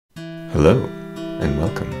Hello, and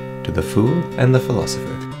welcome to The Fool and the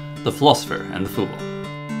Philosopher. The Philosopher and the Fool.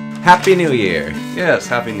 Happy New Year! Yes,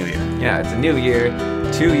 Happy New Year. Yeah, it's a new year.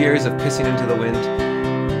 2 years of pissing into the wind.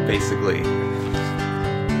 Basically.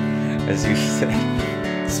 As you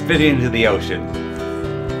say, spitting into the ocean.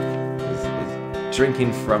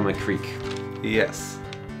 Drinking from a creek. Yes.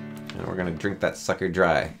 And we're gonna drink that sucker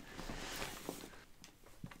dry.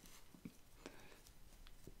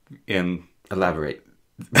 Elaborate.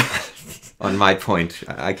 On my point,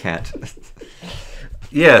 I can't.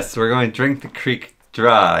 Yes, we're going to drink the creek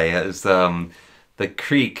dry as the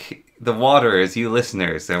creek, the water is you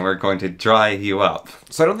listeners, and we're going to dry you up.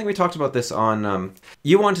 So I don't think we talked about this on...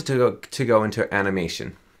 you wanted to go into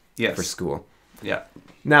animation. Yes. For school. Yeah.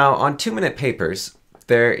 Now, on 2-minute papers,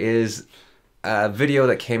 there is a video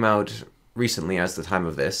that came out recently as the time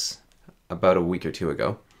of this, about a week or two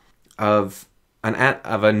ago, of an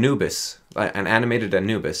Anubis, an animated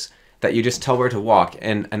Anubis, that you just tell where to walk,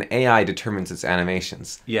 and an AI determines its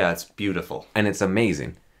animations. Yeah, it's beautiful. And it's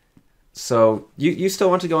amazing. So, you still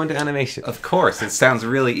want to go into animation? Of course, it sounds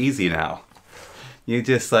really easy now. You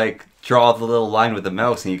just, like, draw the little line with the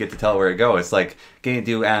mouse and you get to tell where to go. It's like getting to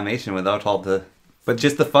do animation without all the... But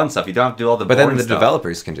just the fun stuff. You don't have to do all the boring stuff. But then the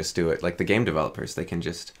developers can just do it. Like the game developers, they can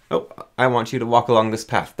just... Oh, I want you to walk along this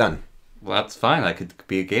path. Done. Well, that's fine. I could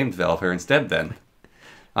be a game developer instead then.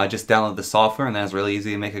 I just download the software and then it's really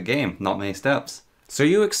easy to make a game. Not many steps. So are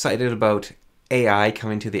you excited about AI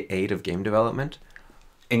coming to the aid of game development?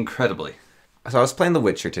 Incredibly. So I was playing The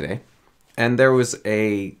Witcher today, and there was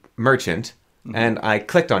a merchant, and I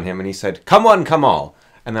clicked on him, and he said, "Come one, come all."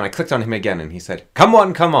 And then I clicked on him again, and he said, "Come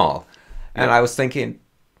one, come all." And I was thinking,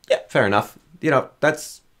 yeah, fair enough. You know,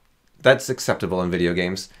 that's acceptable in video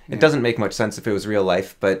games. It doesn't make much sense if it was real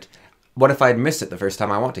life, but what if I'd missed it the first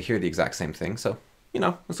time? I want to hear the exact same thing, so, you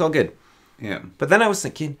know, it's all good. Yeah. But then I was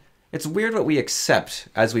thinking, it's weird what we accept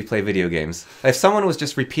as we play video games. If someone was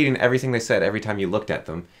just repeating everything they said every time you looked at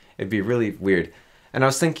them, it'd be really weird. And I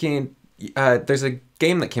was thinking, there's a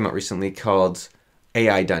game that came out recently called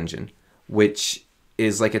AI Dungeon, which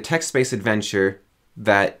is like a text-based adventure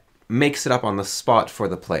that makes it up on the spot for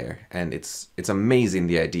the player. And it's amazing,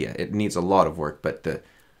 the idea. It needs a lot of work, but the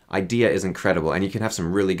idea is incredible, and you can have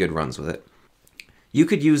some really good runs with it. You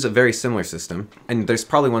could use a very similar system, and there's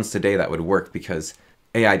probably ones today that would work because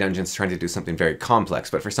AI Dungeon's trying to do something very complex,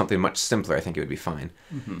 but for something much simpler, I think it would be fine.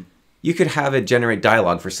 Mm-hmm. You could have it generate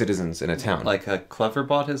dialogue for citizens in a town. Like a clever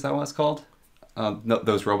bot, is that what it's called? No,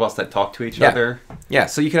 those robots that talk to each other? Yeah,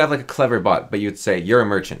 so you could have like a clever bot, but you'd say, you're a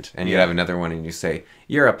merchant, and you'd have another one, and you say,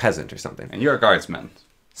 you're a peasant or something. And you're a guardsman.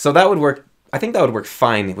 So that would work. I think that would work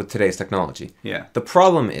fine with today's technology. Yeah. The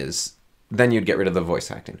problem is, then you'd get rid of the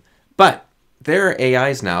voice acting. But there are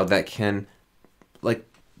AIs now that can, like,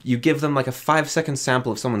 you give them like a 5-second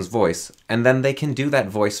sample of someone's voice, and then they can do that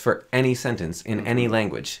voice for any sentence in any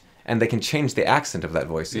language. And they can change the accent of that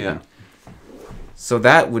voice even. Yeah. So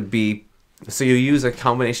that would be... So you use a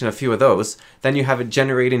combination of a few of those, then you have it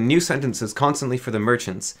generating new sentences constantly for the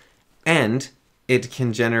merchants, and it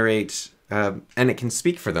can generate... and it can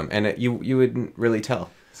speak for them, and you wouldn't really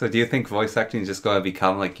tell. So do you think voice acting is just going to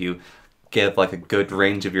become like you get like a good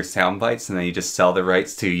range of your sound bites, and then you just sell the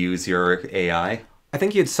rights to use your AI? I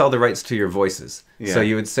think you'd sell the rights to your voices. Yeah. So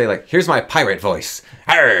you would say, like, here's my pirate voice.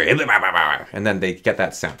 And then they get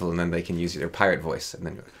that sample, and then they can use their pirate voice. And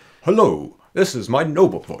then you're like, hello, this is my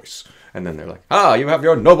noble voice. And then they're like, you have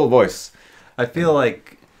your noble voice. I feel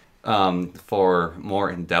like for more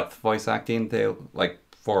in-depth voice acting, they, like,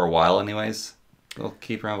 for a while anyways, they'll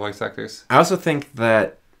keep around voice actors. I also think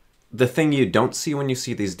that the thing you don't see when you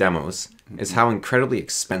see these demos is how incredibly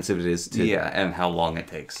expensive it is to... Yeah, and how long it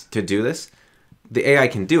takes. To do this. The AI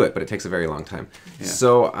can do it, but it takes a very long time. Yeah.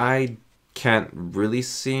 So I can't really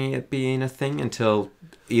see it being a thing until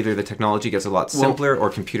either the technology gets a lot simpler or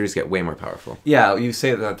computers get way more powerful. Yeah, you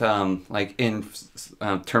say that, like, in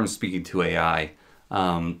terms speaking to AI,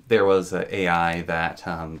 there was an AI that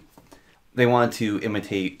they wanted to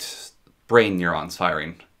imitate brain neurons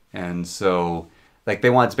firing. And so, like, they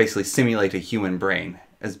wanted to basically simulate a human brain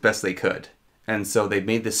as best they could. And so they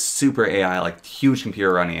made this super AI, like, huge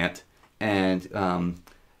computer running it. And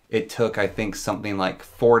it took, I think, something like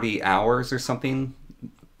 40 hours or something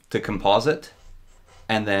to composite.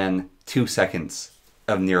 And then 2 seconds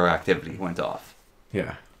of neuroactivity went off.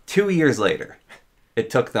 Yeah. 2 years later, it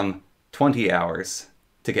took them 20 hours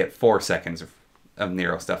to get 4 seconds of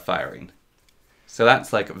neuro stuff firing. So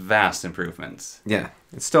that's like vast improvements. Yeah.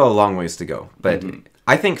 It's still a long ways to go. But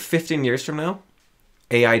I think 15 years from now,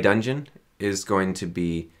 AI Dungeon is going to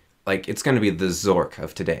be... Like, it's going to be the Zork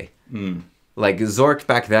of today. Like Zork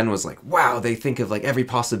back then was like, wow, they think of like every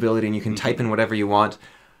possibility and you can type in whatever you want.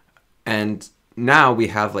 And now we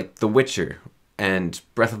have like The Witcher and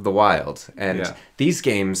Breath of the Wild. And these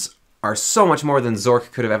games are so much more than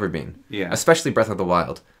Zork could have ever been. Yeah. Especially Breath of the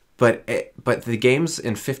Wild. But the games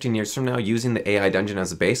in 15 years from now using the AI dungeon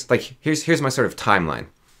as a base, like here's my sort of timeline.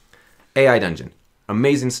 AI dungeon,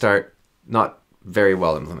 amazing start, not very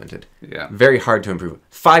well implemented. Yeah. Very hard to improve.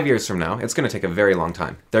 5 years from now, it's going to take a very long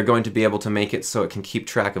time. They're going to be able to make it so it can keep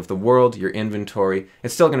track of the world, your inventory.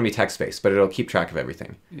 It's still going to be text-based, but it'll keep track of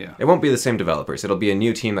everything. Yeah. It won't be the same developers. It'll be a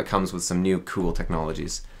new team that comes with some new cool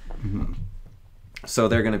technologies. Mm-hmm. So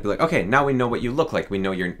they're going to be like, okay, now we know what you look like. We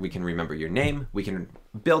know we can remember your name. We can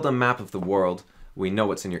build a map of the world. We know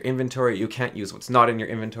what's in your inventory. You can't use what's not in your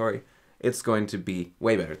inventory. It's going to be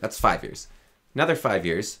way better. That's 5 years. Another 5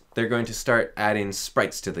 years, they're going to start adding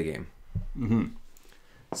sprites to the game. Mm-hmm.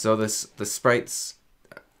 So the sprites,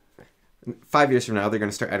 5 years from now, they're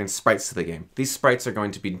going to start adding sprites to the game. These sprites are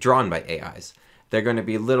going to be drawn by AIs. They're going to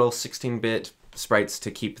be little 16-bit sprites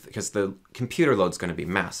to keep, because the computer load's going to be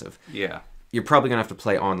massive. Yeah. You're probably going to have to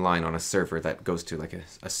play online on a server that goes to like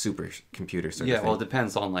a super computer sort of thing. Well, it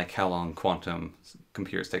depends on like how long quantum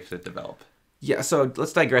computers take to develop. Yeah, so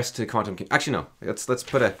let's digress to quantum. Actually, no. Let's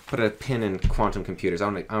put a pin in quantum computers. I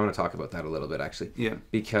want to talk about that a little bit actually. Yeah.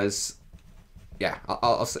 Because,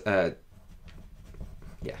 I'll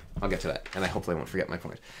get to that, and I hopefully won't forget my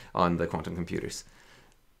point on the quantum computers.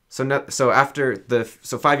 So after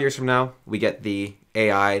 5 years from now, we get the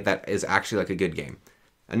AI that is actually like a good game.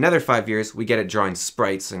 Another 5 years, we get it drawing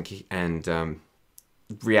sprites and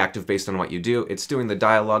reactive based on what you do. It's doing the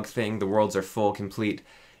dialogue thing. The worlds are full, complete.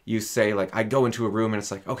 You say, like, I go into a room and it's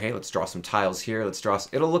like, okay, let's draw some tiles here.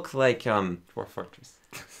 It'll look like... Dwarf Fortress.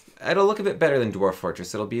 It'll look a bit better than Dwarf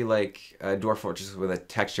Fortress. It'll be like a Dwarf Fortress with a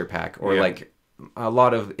texture pack. Or like a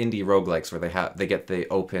lot of indie roguelikes where they get the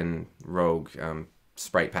open rogue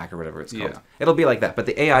sprite pack or whatever it's called. Yeah. It'll be like that. But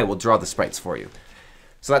the AI will draw the sprites for you.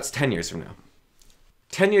 So that's 10 years from now.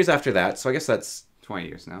 10 years after that, so I guess that's... 20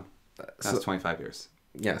 years now. That's 25 years.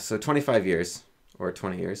 Yeah, so 25 years. Or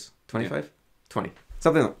 20 years. 25? Yeah. 20.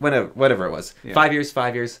 Something, whatever it was. Yeah. 5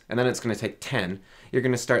 years, and then it's going to take 10. You're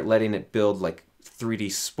going to start letting it build like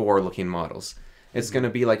 3D spore-looking models. It's going to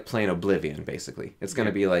be like playing Oblivion, basically. It's going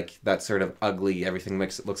to be like that sort of ugly, everything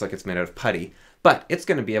looks like it's made out of putty. But it's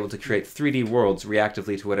going to be able to create 3D worlds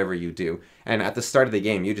reactively to whatever you do. And at the start of the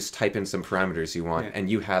game, you just type in some parameters you want, and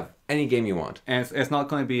you have any game you want. And it's not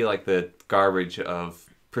going to be like the garbage of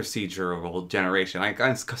procedural generation.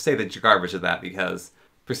 I say the garbage of that because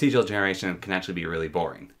procedural generation can actually be really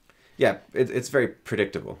boring. Yeah, it's very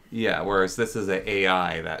predictable. Yeah, whereas this is an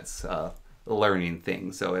AI that's learning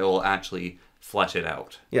things, so it will actually flesh it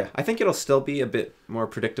out. Yeah, I think it'll still be a bit more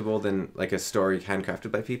predictable than like a story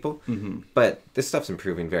handcrafted by people, but this stuff's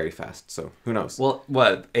improving very fast, so who knows? Well,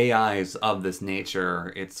 what AIs of this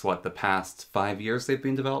nature, it's the past 5 years they've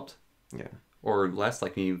been developed? Yeah. Or less,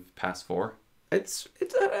 like maybe past 4? It's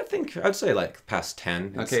I think I'd say like past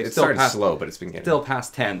 10. It still started slow, but it's been getting... Still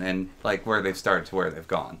past 10, and like where they've started to where they've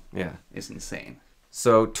gone. Yeah. It's insane.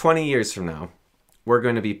 So 20 years from now, we're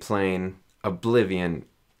going to be playing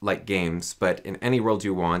Oblivion-like games, but in any world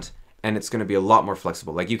you want, and it's going to be a lot more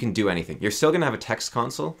flexible. Like, you can do anything. You're still going to have a text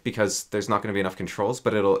console, because there's not going to be enough controls,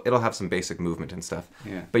 but it'll have some basic movement and stuff.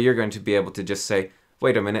 Yeah. But you're going to be able to just say,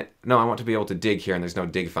 wait a minute, no, I want to be able to dig here, and there's no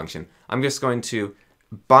dig function. I'm just going to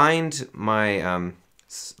bind my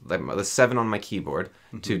the 7 on my keyboard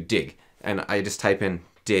to dig, and I just type in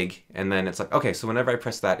dig, and then it's like, okay, so whenever I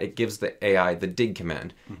press that, it gives the AI the dig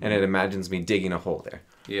command, and it imagines me digging a hole there.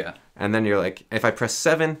 Yeah. And then you're like, if I press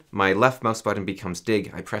 7, my left mouse button becomes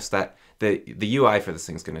dig. I press that. The UI for this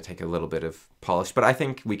thing's going to take a little bit of polish, but I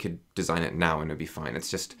think we could design it now and it'd be fine.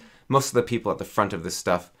 It's just most of the people at the front of this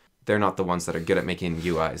stuff, they're not the ones that are good at making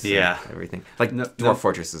UIs. Yeah. And everything. Like Dwarf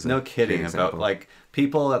Fortress is no kidding about, like,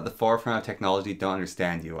 people at the forefront of technology don't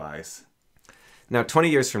understand UIs. Now, 20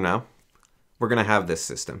 years from now, we're going to have this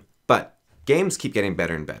system. But games keep getting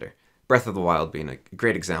better and better. Breath of the Wild being a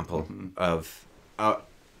great example of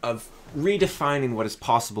redefining what is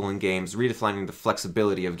possible in games, redefining the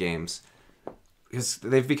flexibility of games. Because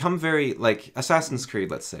they've become very, like, Assassin's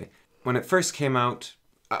Creed, let's say. When it first came out,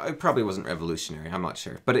 it probably wasn't revolutionary, I'm not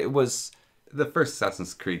sure. But it was... The first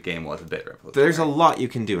Assassin's Creed game was a bit revolutionary. There's a lot you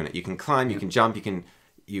can do in it. You can climb, you can jump,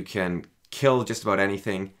 you can kill just about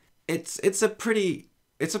anything. It's a pretty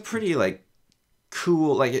like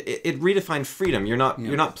cool, like it redefined freedom. You're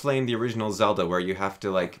not playing the original Zelda where you have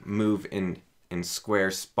to like move in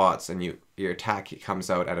square spots and your attack comes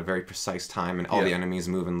out at a very precise time and all the enemies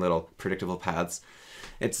move in little predictable paths.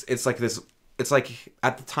 It's like this it's like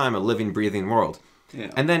at the time a living, breathing world.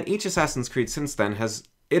 Yeah. And then each Assassin's Creed since then has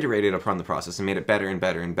iterated upon the process and made it better and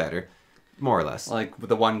better and better, more or less. Like with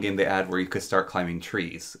the one game they had where you could start climbing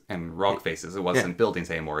trees and rock faces. It wasn't buildings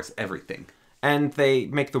anymore, it's everything. And they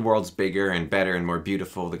make the worlds bigger and better and more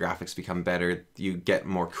beautiful. The graphics become better. You get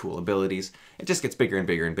more cool abilities. It just gets bigger and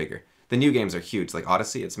bigger and bigger. The new games are huge. Like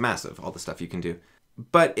Odyssey, it's massive, all the stuff you can do.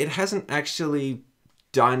 But it hasn't actually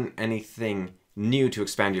done anything new to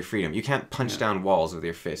expand your freedom. You can't punch down walls with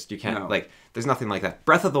your fist. You can't, there's nothing like that.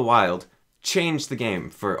 Breath of the Wild changed the game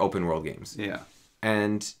for open world games. Yeah.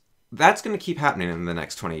 And that's going to keep happening in the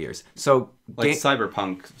next 20 years. So,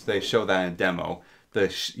 Cyberpunk, they show that in a demo.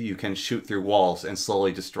 You can shoot through walls and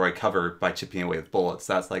slowly destroy cover by chipping away with bullets.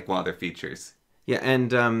 That's like one of their features. Yeah,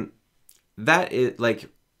 and that is like,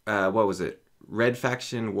 what was it? Red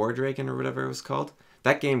Faction War Dragon or whatever it was called?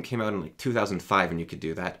 That game came out in like 2005 and you could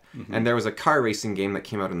do that. Mm-hmm. And there was a car racing game that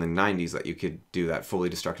came out in the 90s that you could do that, fully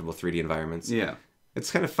destructible 3D environments. Yeah. It's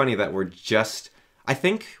kind of funny that we're just... I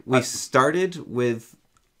think we started with...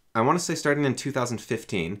 I want to say starting in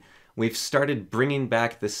 2015, we've started bringing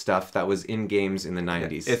back the stuff that was in games in the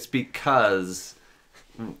 90s. It's because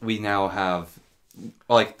we now have...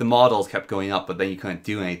 Like, the models kept going up, but then you couldn't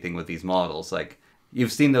do anything with these models. Like,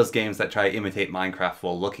 you've seen those games that try to imitate Minecraft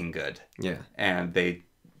while looking good. Yeah. And they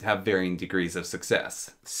have varying degrees of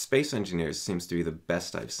success. Space Engineers seems to be the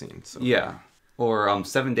best I've seen. So. Yeah. Or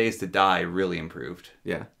 7 Days to Die really improved.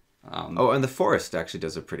 Yeah. And The Forest actually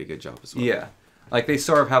does a pretty good job as well. Yeah. Like, they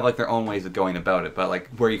sort of have, like, their own ways of going about it, but, like,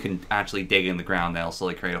 where you can actually dig in the ground and also,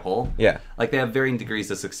 like, create a hole. Yeah. Like, they have varying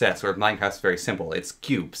degrees of success, where Minecraft's very simple. It's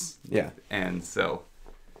cubes. Yeah. And so...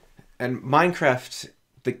 And Minecraft,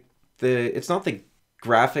 it's not the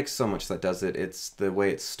graphics so much that does it, it's the way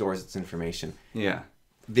it stores its information. Yeah.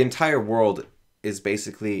 The entire world is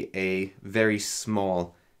basically a very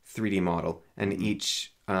small 3D model, and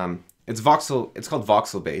each it's called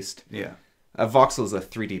voxel based. Yeah. A voxel is a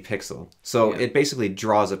 3D pixel. So it basically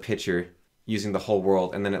draws a picture using the whole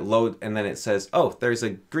world, and then it says, "Oh, there's a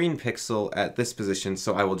green pixel at this position,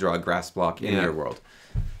 so I will draw a grass block in your world."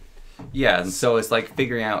 Yeah, and so it's like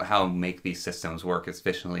figuring out how to make these systems work as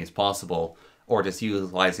efficiently as possible, or just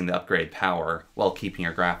utilizing the upgrade power while keeping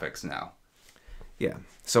your graphics now. Yeah.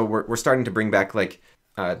 So we're starting to bring back, like,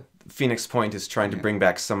 Phoenix Point is trying to bring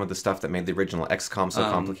back some of the stuff that made the original XCOM so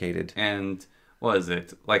complicated. And what is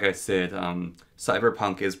it? Like I said,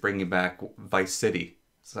 Cyberpunk is bringing back Vice City.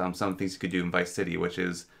 Some things you could do in Vice City, which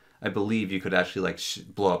is, I believe you could actually, like,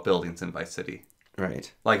 blow up buildings in Vice City.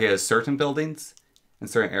 Right. Like, it has certain buildings in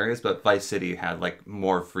certain areas, but Vice City had, like,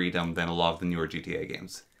 more freedom than a lot of the newer GTA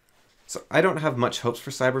games. So I don't have much hopes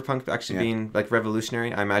for Cyberpunk actually being, like,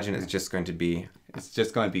 revolutionary. I imagine it's just going to be... It's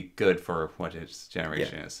just going to be good for what its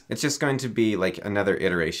generation is. It's just going to be, like, another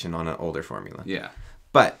iteration on an older formula. Yeah.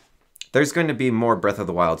 But there's going to be more Breath of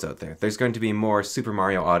the Wilds out there. There's going to be more Super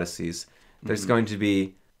Mario Odysseys. There's going to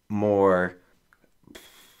be more...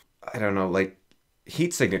 I don't know, like,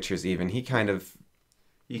 heat signatures even. He created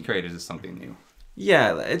something new.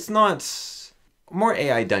 Yeah, it's not... More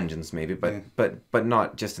AI dungeons, maybe, but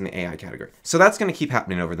not just in the AI category. So that's going to keep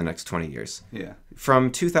happening over the next 20 years. Yeah.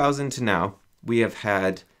 From 2000 to now, we have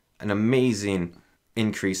had an amazing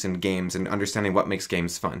increase in games and understanding what makes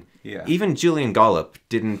games fun. Yeah. Even Julian Gollop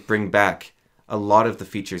didn't bring back a lot of the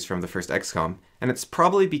features from the first XCOM, and it's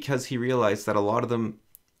probably because he realized that a lot of them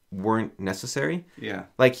weren't necessary. Yeah.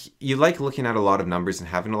 Like, you like looking at a lot of numbers and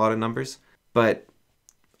having a lot of numbers, but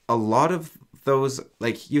a lot of those,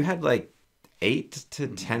 like, you had, like, 8 to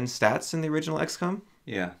 10 stats in the original XCOM.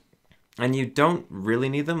 Yeah. And you don't really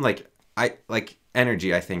need them. Like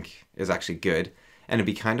energy, I think, is actually good. And it'd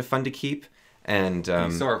be kind of fun to keep. And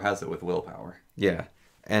he sort of has it with willpower. Yeah.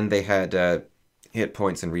 And they had hit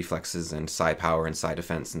points and reflexes and psi power and psi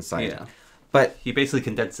defense and psi... Yeah. But he basically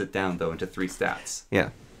condensed it down, though, into 3 stats. Yeah.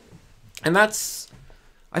 And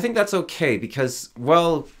I think that's okay because,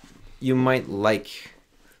 well, you might like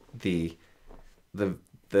the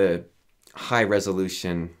high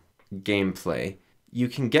resolution gameplay, you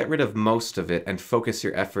can get rid of most of it and focus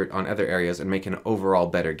your effort on other areas and make an overall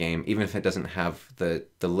better game, even if it doesn't have the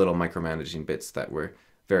little micromanaging bits that were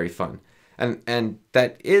very fun. And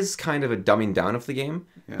that is kind of a dumbing down of the game,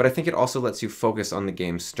 but I think it also lets you focus on the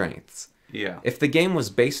game's strengths. Yeah. If the game was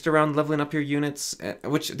based around leveling up your units,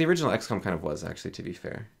 which the original XCOM kind of was, actually, to be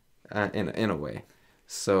fair, in a way.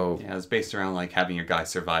 So yeah, it's based around, like, having your guys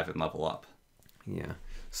survive and level up. Yeah.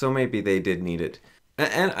 So maybe they did need it.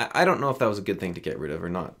 And I don't know if that was a good thing to get rid of or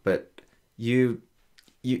not, but you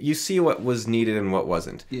see what was needed and what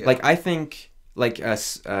wasn't. Yeah. Like, I think, like, what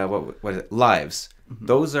is it? Lives. Mm-hmm.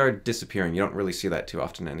 Those are disappearing. You don't really see that too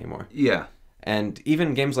often anymore. Yeah. And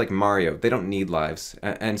even games like Mario, they don't need lives.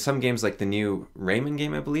 And some games like the new Rayman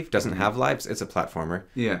game, I believe, doesn't have lives. It's a platformer.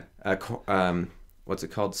 Yeah. What's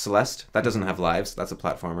it called? Celeste? That doesn't have lives. That's a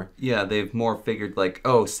platformer. Yeah, they've more figured like,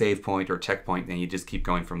 oh, save point or checkpoint, and you just keep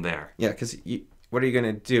going from there. Yeah, because what are you going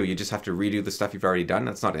to do? You just have to redo the stuff you've already done?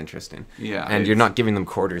 That's not interesting. Yeah. And you're not giving them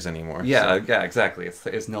quarters anymore. Yeah, so. yeah, exactly.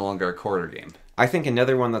 It's no longer a quarter game. I think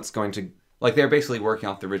another one that's going to... Like, they're basically working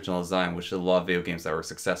off the original design, which a lot of video games that were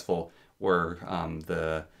successful were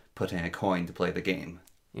the put in a coin to play the game.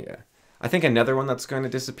 Yeah. I think another one that's going to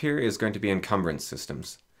disappear is going to be encumbrance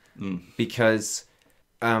systems. Because,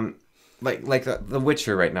 like the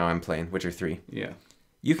Witcher right now I'm playing, Witcher 3. Yeah.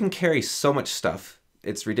 You can carry so much stuff.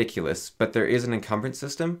 It's ridiculous. But there is an encumbrance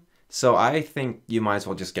system. So I think you might as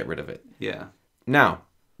well just get rid of it. Yeah. Now,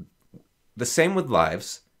 the same with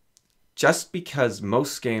lives. Just because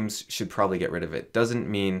most games should probably get rid of it doesn't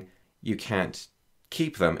mean you can't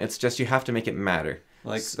keep them. It's just you have to make it matter.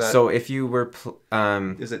 Like that. So if you were...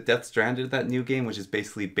 is it Death Stranded, that new game, which is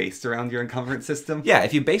basically based around your encumbrance system? Yeah,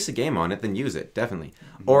 if you base a game on it, then use it, definitely.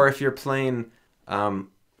 Or if you're playing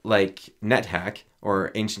like NetHack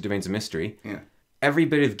or Ancient Domains of Mystery, every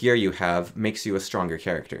bit of gear you have makes you a stronger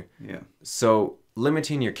character. Yeah. So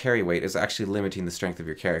limiting your carry weight is actually limiting the strength of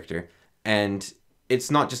your character. And it's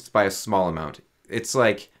not just by a small amount. It's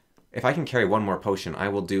like, if I can carry one more potion, I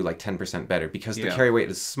will do like 10% better because the carry weight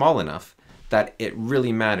is small enough that it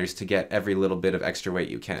really matters to get every little bit of extra weight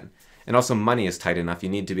you can. And also money is tight enough. You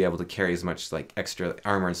need to be able to carry as much like extra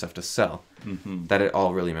armor and stuff to sell that it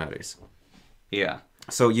all really matters. Yeah.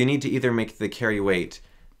 So you need to either make the carry weight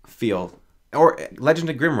feel... Or Legend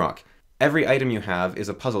of Grimrock. Every item you have is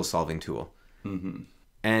a puzzle solving tool.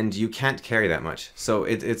 And you can't carry that much. So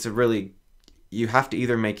it's a really... You have to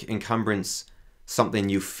either make encumbrance something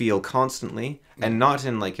you feel constantly, and not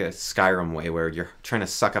in like a Skyrim way where you're trying to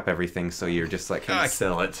suck up everything, so you're just like...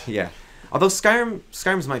 Sell it. Yeah. Although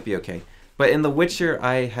Skyrim's might be okay. But in The Witcher,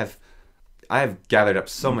 I have gathered up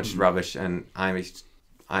so much rubbish, and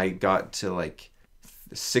I got to like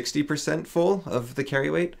 60% full of the carry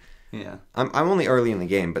weight. Yeah. I'm only early in the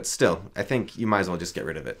game, but still, I think you might as well just get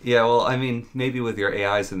rid of it. Yeah, well, I mean, maybe with your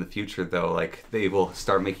AIs in the future, though, like, they will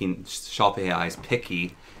start making shop AIs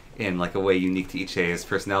picky in, like, a way unique to each AI's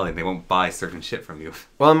personality. They won't buy certain shit from you.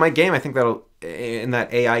 Well, in my game, I think in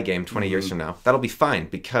that AI game 20 years from now, that'll be fine,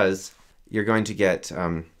 because you're going to get,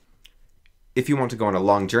 if you want to go on a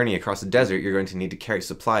long journey across the desert, you're going to need to carry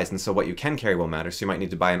supplies, and so what you can carry will matter, so you might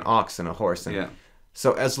need to buy an ox and a horse. And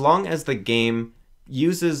so as long as the game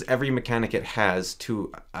uses every mechanic it has to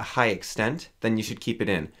a high extent, then you should keep it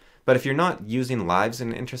in. But if you're not using lives in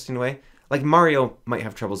an interesting way, like Mario might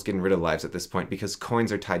have troubles getting rid of lives at this point because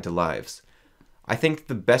coins are tied to lives. I think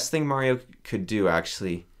the best thing Mario could do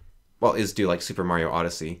actually, well, is do like Super Mario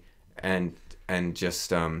Odyssey and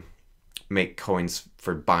just make coins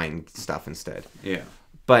for buying stuff instead. Yeah.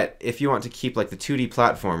 But if you want to keep like the 2D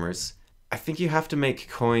platformers, I think you have to make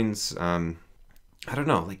coins... I don't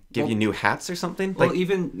know, like give you new hats or something? Well, like,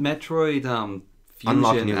 even Metroid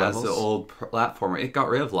unlock Fusion new as levels? the old platformer, it got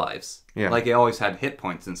rid of lives. Yeah. Like, it always had hit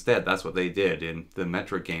points instead. That's what they did in the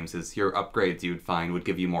Metroid games, is your upgrades you'd find would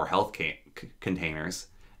give you more health containers,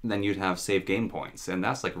 and then you'd have save game points, and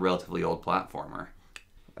that's like a relatively old platformer.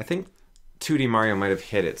 I think 2D Mario might have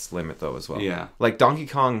hit its limit, though, as well. Yeah. Like, Donkey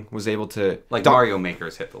Kong was able to... Like, Mario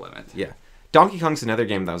Maker's hit the limit. Yeah. Donkey Kong's another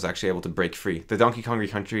game that was actually able to break free. The Donkey Kong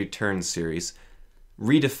Country Returns series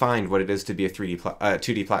redefined what it is to be a 2D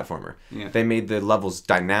platformer. Yeah. They made the levels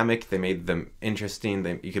dynamic. They made them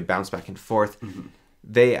interesting. You could bounce back and forth.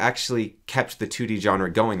 They actually kept the 2D genre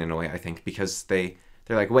going in a way, I think, because they're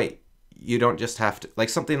like, wait, you don't just have to... Like,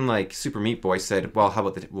 something like Super Meat Boy said, well, how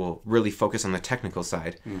about we'll really focus on the technical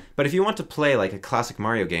side. But if you want to play, like, a classic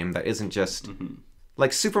Mario game that isn't just...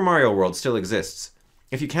 Like, Super Mario World still exists.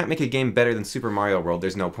 If you can't make a game better than Super Mario World,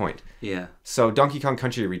 there's no point. Yeah. So Donkey Kong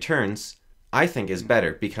Country Returns... I think is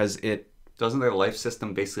better because it... Doesn't their life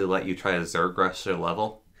system basically let you try to Zerg rush a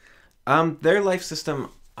level? Their life system,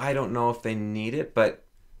 I don't know if they need it, but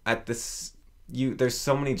at this... There's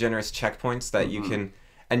so many generous checkpoints that you can...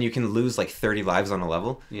 And you can lose like 30 lives on a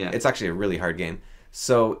level. Yeah. It's actually a really hard game.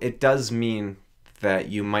 So it does mean that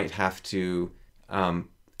you might have to... and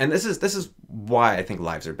this is why I think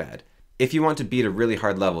lives are bad. If you want to beat a really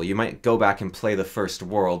hard level, you might go back and play the first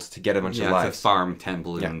world to get a bunch of lives. To farm 10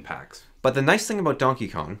 balloon packs. But the nice thing about Donkey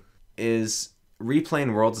Kong is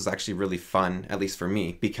replaying worlds is actually really fun, at least for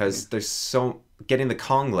me, because there's getting the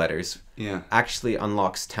Kong letters actually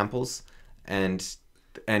unlocks temples, and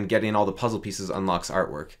getting all the puzzle pieces unlocks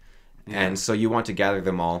artwork. And so you want to gather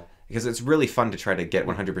them all because it's really fun to try to get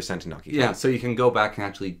 100% in Donkey Kong. Yeah, so you can go back and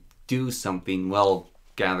actually do something while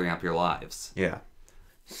gathering up your lives. Yeah.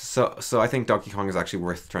 So I think Donkey Kong is actually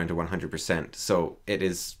worth trying to 100%. So it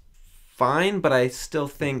is fine, but I still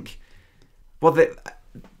think, well,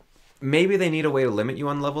 maybe they need a way to limit you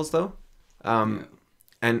on levels though.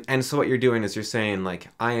 And so what you're doing is you're saying like,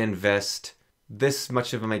 I invest this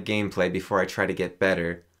much of my gameplay before I try to get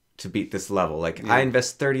better to beat this level. Like I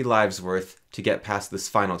invest 30 lives worth to get past this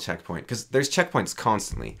final checkpoint, because there's checkpoints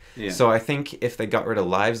constantly. So I think if they got rid of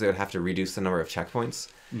lives, they would have to reduce the number of checkpoints.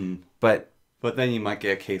 But then you might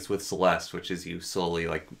get a case with Celeste, which is you slowly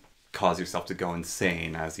like cause yourself to go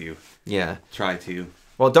insane as you try to.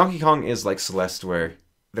 Well, Donkey Kong is like Celeste, where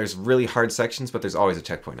there's really hard sections, but there's always a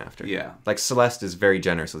checkpoint after. Yeah. Like Celeste is very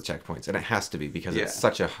generous with checkpoints, and it has to be because it's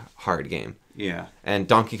such a hard game. Yeah. And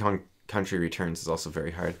Donkey Kong Country Returns is also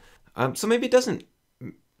very hard. So maybe it doesn't.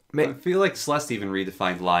 I feel like Celeste even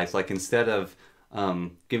redefined lives. Like instead of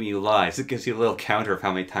giving you lives, it gives you a little counter of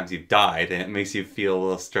how many times you've died, and it makes you feel a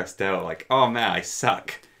little stressed out. Like, oh man, I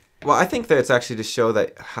suck. Well, I think that it's actually to show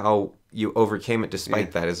that how you overcame it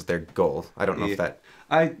despite that is their goal. I don't know if that...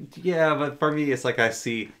 but for me, it's like I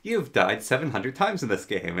see, you've died 700 times in this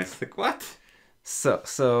game. It's like, what?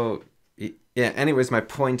 So anyways, my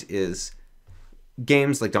point is,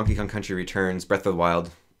 games like Donkey Kong Country Returns, Breath of the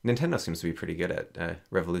Wild, Nintendo seems to be pretty good at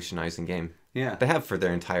revolutionizing game. Yeah. They have for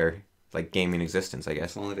their entire like gaming existence, I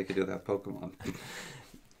guess. If only they could do that Pokemon.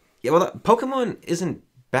 Pokemon isn't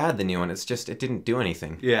bad, the new one. It's just, it didn't do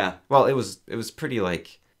anything. Yeah. Well, it was pretty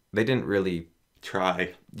like, they didn't really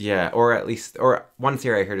try. Yeah, or at least, or one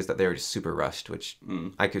theory I heard is that they were just super rushed, which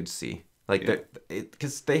I could see. Like,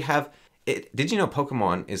 because they have, did you know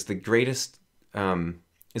Pokemon is the greatest,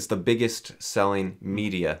 is the biggest selling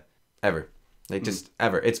media ever? Like, just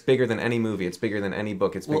ever. It's bigger than any movie. It's bigger than any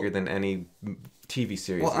book. It's bigger than any TV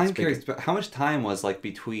series. Well, I'm curious, but how much time was like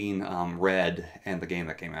between Red and the game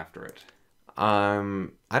that came after it?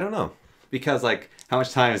 I don't know. Because like, how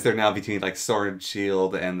much time is there now between like Sword and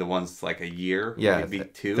Shield and the ones like a year? Yeah, maybe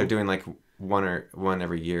two. They're doing like one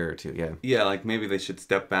every year or two. Yeah. Yeah, like maybe they should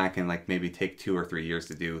step back and like maybe take 2 or 3 years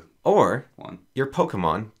to do. Or one. Your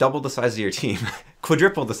Pokemon double the size of your team,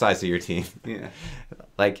 quadruple the size of your team. Yeah.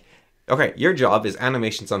 Like, okay, your job is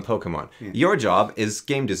animations on Pokemon. Yeah. Your job is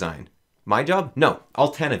game design. My job? No,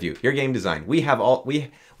 all 10 of you. Your game design. We have all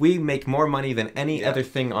we make more money than any other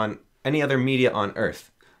thing on any other media on Earth.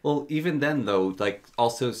 Well, even then, though, like,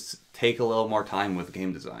 also take a little more time with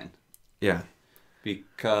game design. Yeah.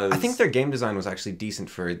 Because... I think their game design was actually decent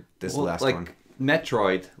for this last one.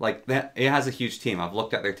 Metroid, like, it has a huge team. I've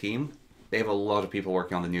looked at their team. They have a lot of people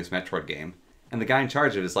working on the newest Metroid game. And the guy in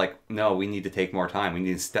charge of it is like, no, we need to take more time. We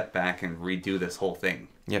need to step back and redo this whole thing.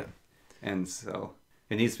 Yeah. And so,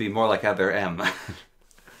 it needs to be more like Other M.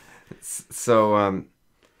 So,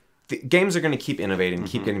 the games are going to keep innovating,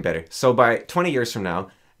 keep getting better. So by 20 years from now,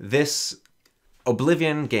 this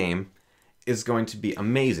Oblivion game is going to be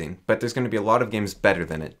amazing, but there's going to be a lot of games better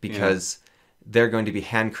than it because they're going to be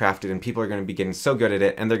handcrafted and people are going to be getting so good at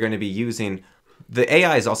it, and they're going to be using... The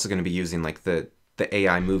AI is also going to be using like the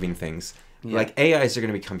AI moving things. Yeah. Like AIs are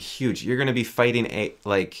going to become huge. You're going to be fighting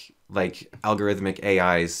like algorithmic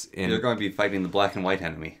AIs in... You're going to be fighting the black and white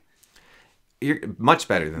enemy. You're much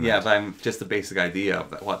better than that. Yeah, but I'm just the basic idea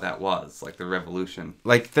of what that was, like the revolution.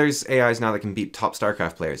 Like, there's AIs now that can beat top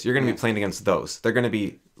StarCraft players. You're going to be playing against those. They're going to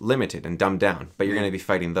be limited and dumbed down, but you're going to be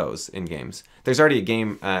fighting those in games. There's already a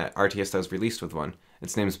game, RTS, that was released with one.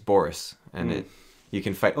 Its name's Boris, and you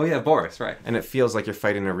can fight... Oh yeah, Boris, right. And it feels like you're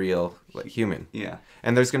fighting a real human. Yeah.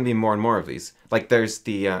 And there's going to be more and more of these. Like, there's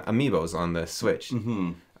the Amiibos on the Switch.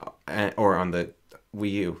 Or on the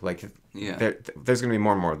Wii U. Like, there's going to be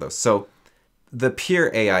more and more of those. So... The pure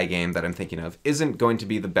AI game that I'm thinking of isn't going to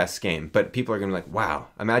be the best game, but people are going to be like, wow,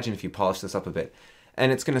 imagine if you polish this up a bit.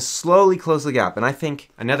 And it's going to slowly close the gap. And I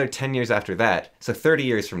think another 10 years after that, so 30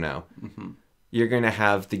 years from now, you're going to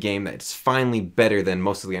have the game that's finally better than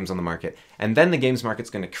most of the games on the market. And then the games market's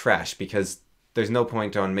going to crash because there's no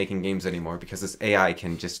point on making games anymore because this AI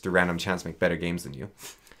can just through random chance make better games than you.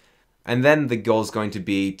 And then the goal is going to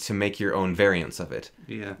be to make your own variants of it.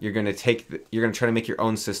 Yeah. You're going to you're going to try to make your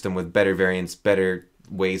own system with better variants, better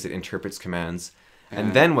ways it interprets commands.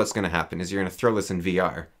 And then what's going to happen is you're going to throw this in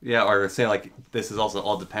VR. Yeah, or say like this is also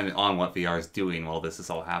all dependent on what VR is doing while this is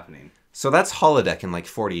all happening. So that's holodeck in like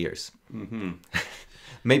 40 years.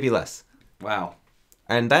 Maybe less. Wow.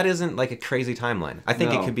 And that isn't like a crazy timeline. I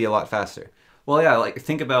think it could be a lot faster. Well, yeah, like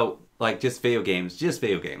think about like just video games.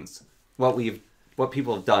 What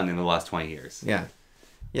people have done in the last 20 years. Yeah.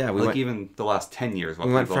 Yeah, even the last 10 years, what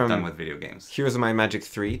people have done with video games. Heroes of Might and Magic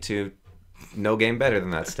 3 to no game better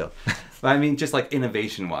than that still. But I mean, just like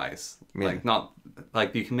innovation-wise. Like, not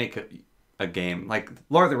like you can make a game like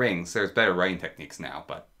Lord of the Rings. There's better writing techniques now,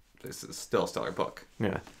 but this is still a stellar book.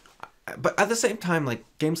 Yeah. But at the same time, like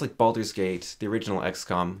games like Baldur's Gate, the original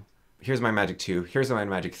XCOM, Here's My Magic 2, Here's My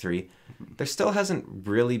Magic 3, there still hasn't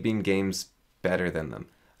really been games better than them.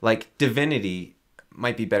 Like Divinity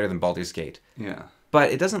might be better than Baldur's Gate. Yeah.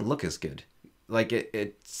 But it doesn't look as good. Like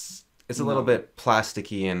it's a little bit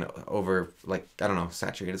plasticky and over, like, I don't know,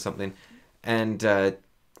 saturated something. And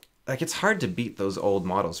like it's hard to beat those old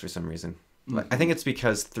models for some reason. Like, I think it's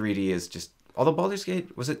because 3D is just, although Baldur's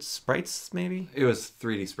Gate, was it sprites maybe? It was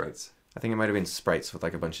 3D sprites. I think it might have been sprites with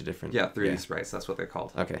like a bunch of different... Yeah, 3D sprites, that's what they're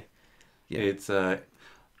called. Okay. Yeah. It's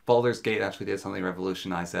Baldur's Gate actually did something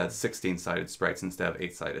revolutionized. It had 16-sided sprites instead of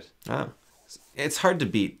 8-sided. Oh. It's hard to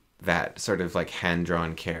beat that sort of like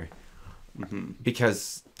hand-drawn care.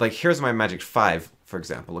 Because like Here's My Magic 5, for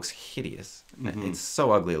example, looks hideous. It's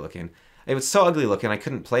so ugly looking. It was so ugly looking I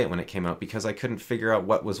couldn't play it when it came out because I couldn't figure out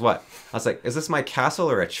what was what. I was like, is this my castle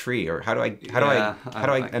or a tree, or how do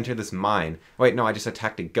I enter this mine? Wait, no, I just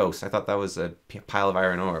attacked a ghost. I thought that was a pile of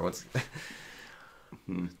iron ore. What's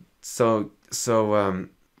So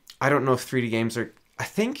I don't know if 3D games are, I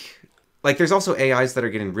think like there's also AIs that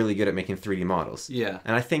are getting really good at making 3D models. Yeah.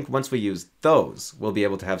 And I think once we use those, we'll be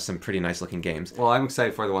able to have some pretty nice looking games. Well, I'm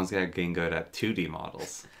excited for the ones that are getting good at 2D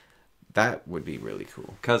models. That would be really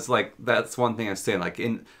cool. Because, like, that's one thing I've seen. Like,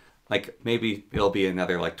 maybe it'll be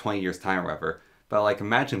another, like, 20 years' time or whatever. But, like,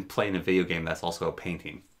 imagine playing a video game that's also a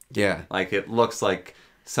painting. Yeah. Like, it looks like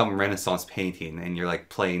some Renaissance painting, and you're, like,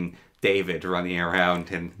 playing David running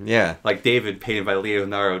around. And, yeah. like, David painted by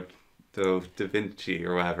Leonardo da Vinci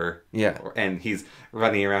or whatever. Yeah. And he's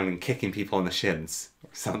running around and kicking people in the shins or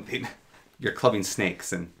something. You're clubbing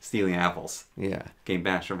snakes and stealing apples. Yeah. Getting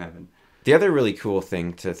banished from heaven. The other really cool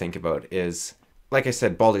thing to think about is, like I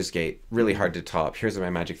said, Baldur's Gate, really hard to top. Here's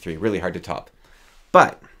My Magic 3, really hard to top.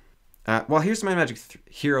 But, Here's My Magic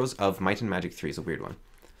Heroes of Might and Magic 3 is a weird one.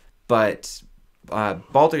 But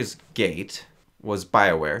Baldur's Gate was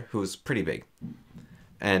BioWare, who was pretty big.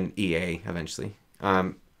 And EA, eventually.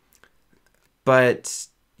 But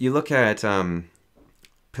you look at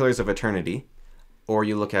Pillars of Eternity, or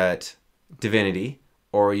you look at Divinity,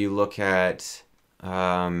 or you look at...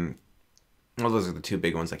 well, those are the two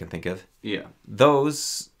big ones I can think of. Yeah.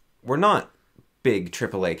 Those were not big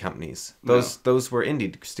AAA companies. Those were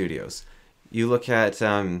indie studios. You look at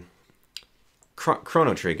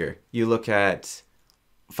Chrono Trigger. You look at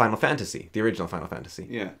Final Fantasy, the original Final Fantasy.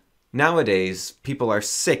 Yeah. Nowadays, people are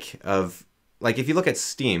sick of... Like, if you look at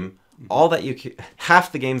Steam, all that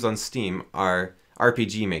half the games on Steam are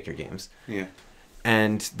RPG Maker games. Yeah.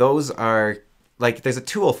 And those are... Like, there's a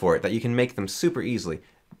tool for it that you can make them super easily.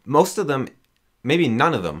 Most of them... Maybe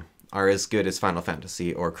none of them are as good as Final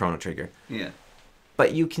Fantasy or Chrono Trigger. Yeah.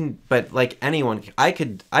 But like anyone, I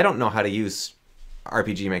don't know how to use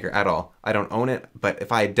RPG Maker at all. I don't own it, but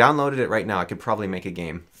if I downloaded it right now, I could probably make a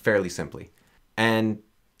game fairly simply. And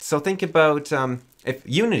so think about if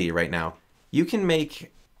Unity right now, you can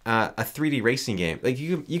make a 3D racing game. Like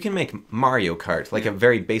you can make Mario Kart, like a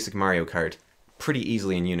very basic Mario Kart, pretty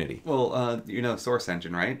easily in Unity. Well, you know Source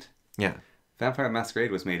Engine, right? Yeah. Vampire Masquerade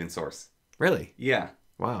was made in Source. Really? Yeah.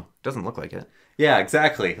 Wow. Doesn't look like it. Yeah,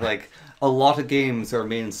 exactly. Like, a lot of games are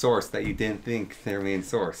made in Source that you didn't think they were made in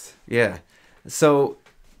Source. Yeah. So,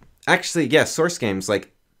 actually, yeah, Source games,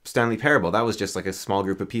 like Stanley Parable, that was just like a small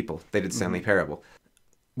group of people. They did Stanley Parable.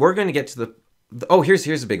 We're going to get to the... Oh,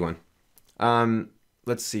 here's a big one.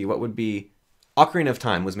 Let's see, what would be... Ocarina of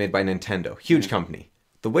Time was made by Nintendo. Huge company.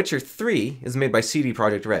 The Witcher 3 is made by CD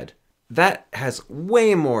Projekt Red. That has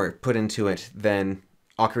way more put into it than...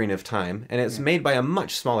 Ocarina of Time, and it's made by a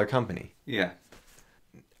much smaller company. Yeah.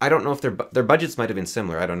 I don't know if their budgets might have been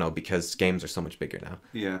similar. I don't know, because games are so much bigger now.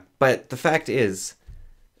 Yeah. But the fact is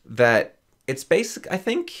that it's basic. I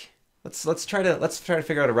think let's try to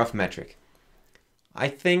figure out a rough metric. I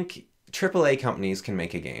think AAA companies can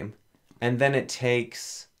make a game, and then it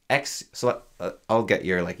takes X. So I'll get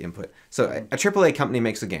your input. So a AAA company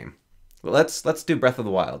makes a game. Well, let's do Breath of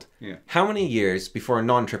the Wild. Yeah. How many years before a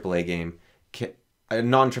non-AAA game a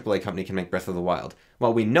non-AAA company can make Breath of the Wild?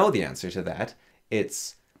 Well, we know the answer to that.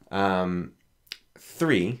 It's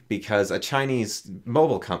 3, because a Chinese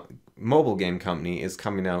mobile game company is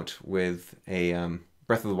coming out with a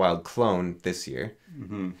Breath of the Wild clone this year.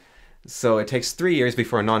 Mm-hmm. So it takes 3 years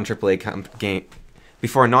before a non-AAA company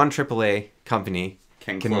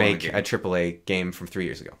can make a AAA game from 3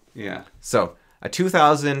 years ago. Yeah. So a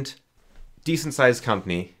 2000 decent-sized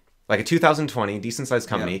company... Like a 2020 decent-sized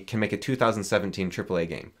company can make a 2017 AAA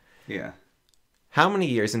game. Yeah. How many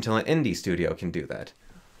years until an indie studio can do that?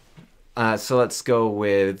 So let's go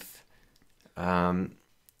with Well,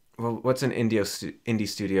 what's an indie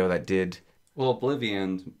studio that did? Well,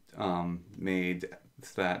 Oblivion made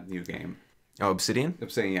that new game. Oh, Obsidian.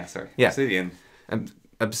 Obsidian, yeah, sorry. Yeah. Obsidian.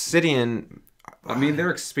 Obsidian. I mean,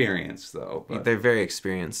 they're experienced though. But... They're very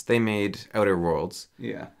experienced. They made Outer Worlds.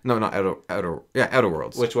 Yeah. No, not Outer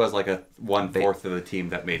Worlds. Which was like a 1/4 of the team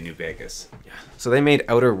that made New Vegas. Yeah. So they made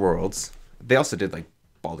Outer Worlds. They also did like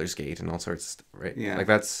Baldur's Gate and all sorts of stuff, right? Yeah. Like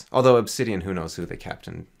that's, although Obsidian, who knows who they kept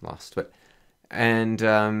and lost, but and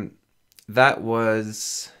that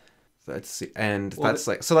was, let's see, and well, that's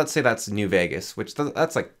like, so let's say that's New Vegas, which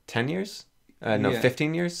that's like 10 years. No,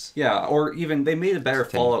 15 years. Yeah, or even they made a better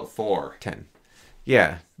 10. Fallout 4. 10.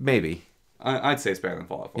 Yeah, maybe. I'd say it's better than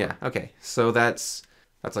Fallout 4. Yeah. Okay. So that's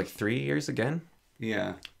like 3 years again.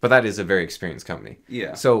 Yeah. But that is a very experienced company.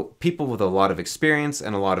 Yeah. So people with a lot of experience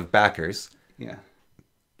and a lot of backers. Yeah.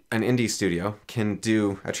 An indie studio can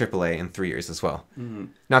do a AAA in 3 years as well. Mm-hmm.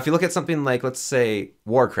 Now, if you look at something like, let's say,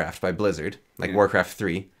 Warcraft by Blizzard, like Warcraft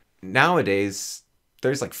 3, nowadays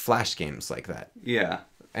there's like Flash games like that. Yeah.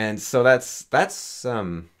 And so that's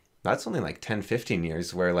only like 10, 15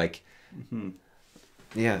 years where like,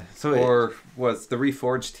 yeah. So or was the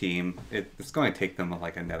Reforged team? It's going to take them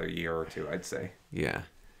like another year or two, I'd say. Yeah.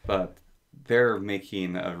 But they're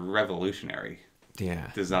making a revolutionary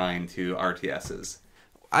design to RTSs.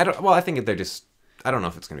 I think they're just, I don't know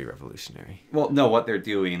if it's going to be revolutionary. Well, no, what they're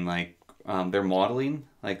doing, like, they're modeling,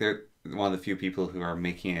 like, they're one of the few people who are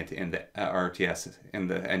making it in the RTS, in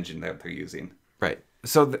the engine that they're using. Right.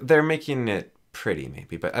 So they're making it pretty,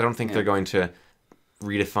 maybe, but I don't think they're going to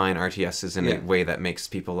redefine RTSs in a way that makes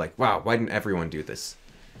people like, wow, why didn't everyone do this?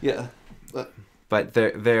 Yeah. But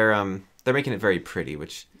they're making it very pretty,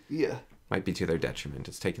 which might be to their detriment.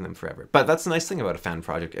 It's taking them forever. But that's the nice thing about a fan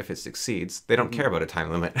project. If it succeeds, they don't care about a time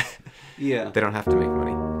limit. Yeah. They don't have to make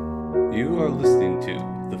money. You are listening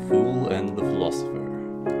to The Fool and the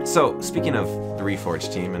Philosopher. So, speaking of the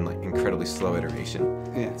Reforged team and like incredibly slow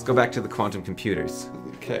iteration, let's go back to the quantum computers.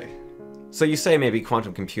 Okay. So you say maybe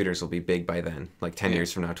quantum computers will be big by then, like 10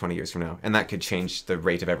 years from now, 20 years from now, and that could change the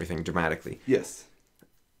rate of everything dramatically. Yes.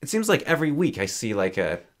 It seems like every week I see like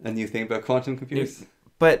a new thing about quantum computers.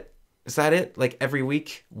 But is that it? Like every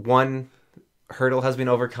week, one hurdle has been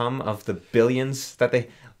overcome of the billions that they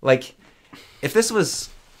like. If this was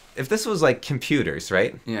like computers,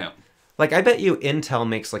 right? Yeah. Like I bet you Intel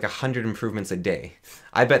makes like 100 improvements a day.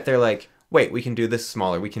 I bet they're like, wait, we can do this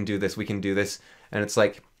smaller. We can do this. We can do this. And it's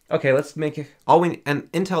like, okay, let's make it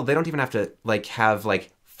and Intel, they don't even have to like have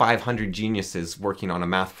like 500 geniuses working on a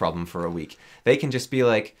math problem for a week. They can just be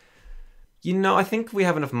like, I think we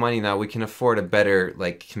have enough money now. We can afford a better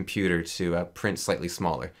like computer to print slightly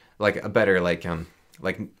smaller, like a better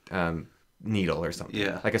needle or something.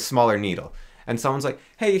 Yeah. Like a smaller needle. And someone's like,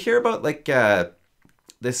 hey, you hear about like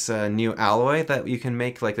this new alloy that you can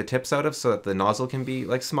make like the tips out of so that the nozzle can be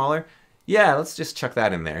like smaller? Yeah, let's just chuck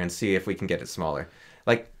that in there and see if we can get it smaller.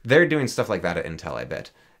 Like they're doing stuff like that at Intel, I bet.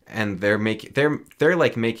 And they're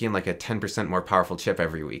like making like a 10% more powerful chip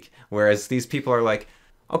every week. Whereas these people are like,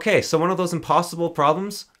 okay, so one of those impossible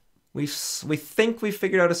problems, we think we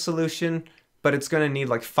figured out a solution, but it's going to need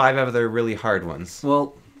like 5 other really hard ones.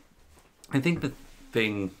 Well, I think the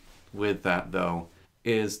thing with that though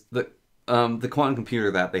is the quantum computer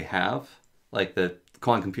that they have, like the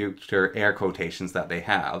quantum computer air quotations that they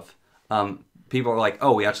have, people are like,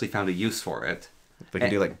 oh, we actually found a use for it. They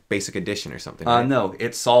can do like basic addition or something. Right? No,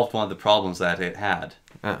 it solved one of the problems that it had.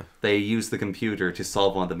 Oh. They used the computer to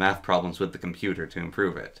solve one of the math problems with the computer to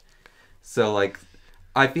improve it. So, like,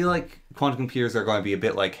 I feel like quantum computers are going to be a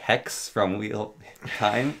bit like Hex from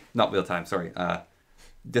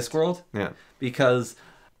Discworld. Yeah. Because,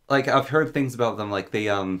 like, I've heard things about them, like,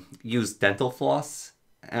 they use dental floss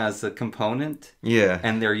as a component. Yeah.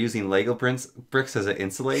 And they're using Lego bricks as an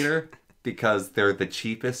insulator. Because they're the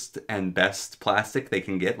cheapest and best plastic they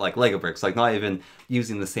can get, like Lego bricks. Like, not even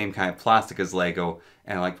using the same kind of plastic as Lego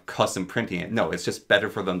and, like, custom printing it. No, it's just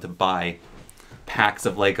better for them to buy packs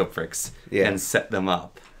of Lego bricks and set them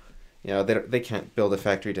up. Yeah, they can't build a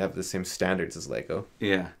factory to have the same standards as Lego.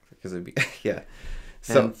 Yeah. Because it'd be... yeah.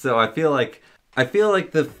 So I feel like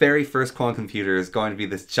the very first quantum computer is going to be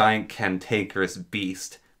this giant cantankerous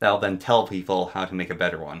beast that'll then tell people how to make a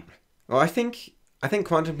better one. Well, I think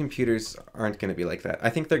quantum computers aren't going to be like that.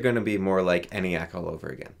 I think they're going to be more like ENIAC all over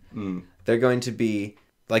again. Mm. They're going to be,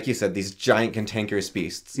 like you said, these giant cantankerous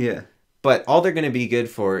beasts. Yeah. But all they're going to be good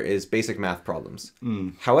for is basic math problems.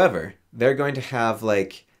 Mm. However, they're going to have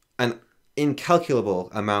like an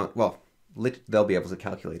incalculable amount. Well, they'll be able to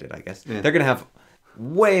calculate it, I guess. Yeah. They're going to have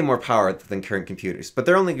way more power than current computers, but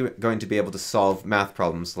they're only going to be able to solve math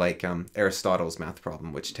problems like Aristotle's math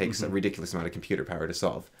problem, which takes a ridiculous amount of computer power to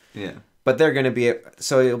solve. Yeah. But they're going to be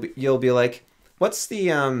so you'll be like, what's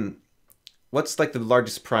like the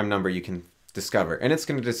largest prime number you can discover, and it's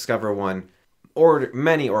going to discover one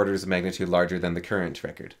many orders of magnitude larger than the current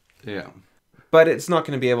record. Yeah. But it's not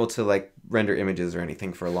going to be able to like render images or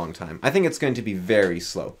anything for a long time. I think it's going to be very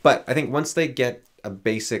slow. But I think once they get a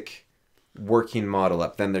basic working model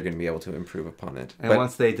up, then they're going to be able to improve upon it. And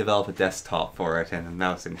once they develop a desktop for it and a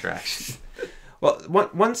mouse interaction. Well,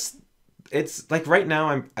 once it's like right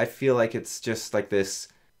now, I feel like it's just like this.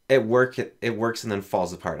 It works and then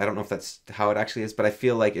falls apart. I don't know if that's how it actually is, but I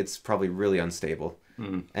feel like it's probably really unstable.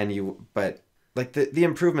 But like the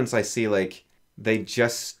improvements I see, like they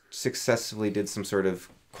just successfully did some sort of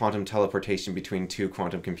quantum teleportation between two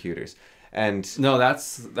quantum computers. And no,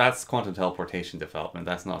 that's quantum teleportation development.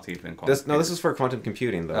 That's not even quantum. This is for quantum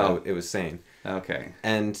computing, though. Oh. It was saying. Okay.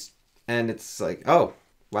 And it's like, oh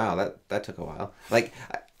wow, that took a while. Like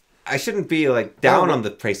I shouldn't be like down on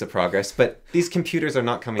the pace of progress, but these computers are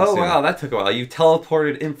not coming soon. Oh wow, that took a while. You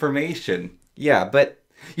teleported information. Yeah, but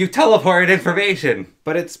you teleported information.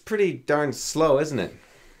 But it's pretty darn slow, isn't it?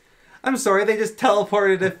 I'm sorry, they just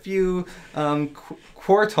teleported a few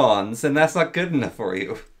quartons, and that's not good enough for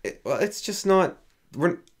you. It's just not.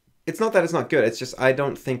 It's not that it's not good. It's just I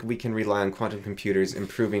don't think we can rely on quantum computers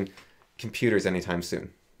improving computers anytime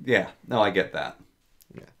soon. Yeah, no, I get that.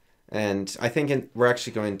 Yeah, and I think we're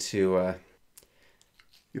actually going to.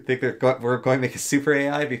 You think we're going to make a super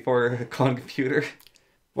AI before a quantum computer?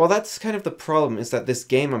 Well, that's kind of the problem. Is that this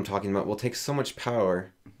game I'm talking about will take so much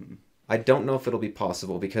power. I don't know if it'll be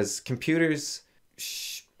possible because computers.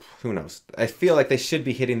 Who knows? I feel like they should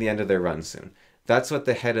be hitting the end of their run soon. That's what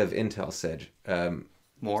the head of Intel said.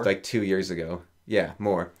 More? Like 2 years ago. Yeah,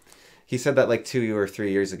 more. He said that like 2 or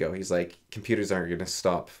 3 years ago. He's like, computers aren't going to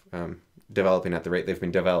stop developing at the rate they've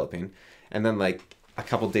been developing. And then like a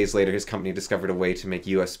couple days later, his company discovered a way to make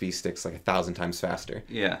USB sticks like 1,000 times faster.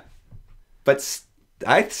 Yeah. But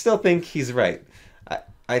I still think he's right.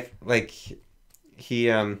 I like he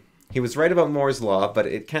was right about Moore's law, but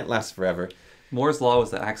it can't last forever. Moore's law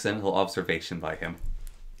was an accidental observation by him.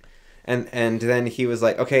 And then he was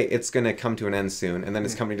like, okay, it's going to come to an end soon. And then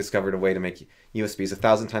his company discovered a way to make USBs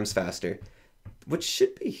 1,000 times faster, which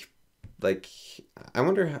should be like, I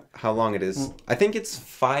wonder how long it is. I think it's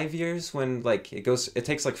 5 years when like it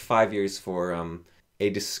takes like 5 years for a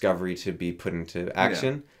discovery to be put into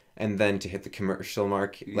action and then to hit the commercial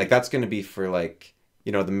market. Like that's going to be for like,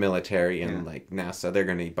 you know, the military and like NASA. They're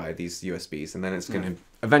going to buy these USBs and then it's going to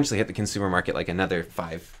eventually hit the consumer market like another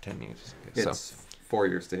 5-10 years. It's 4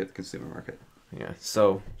 years to hit the consumer market. Yeah,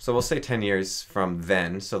 so we'll say 10 years from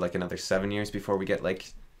then, so like another 7 years before we get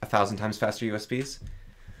like 1,000 times faster USBs.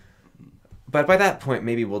 But by that point,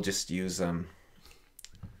 maybe we'll just use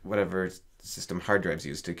whatever system hard drives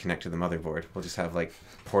use to connect to the motherboard. We'll just have like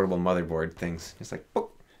portable motherboard things, just like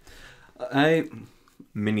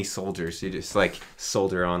mini soldiers. You just like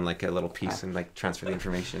solder on like a little piece and like transfer the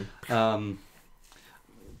information.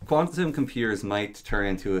 Quantum computers might turn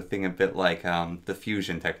into a thing a bit like the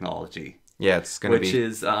fusion technology. Yeah, it's going to be which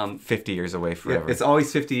is 50 years away forever. Yeah, it's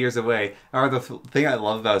always 50 years away. Or the thing I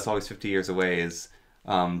love about it's always 50 years away is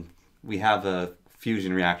we have a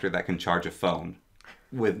fusion reactor that can charge a phone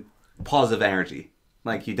with positive energy.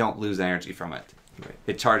 Like you don't lose energy from it. Right.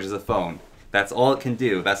 It charges a phone. That's all it can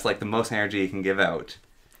do. That's like the most energy it can give out.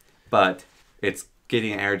 But it's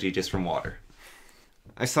getting energy just from water.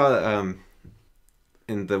 I saw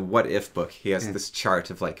in the What If book, he has this chart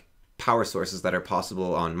of like power sources that are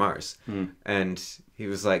possible on Mars. And he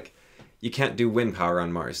was like, you can't do wind power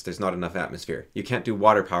on Mars. There's not enough atmosphere. You can't do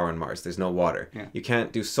water power on Mars. There's no water. Yeah. You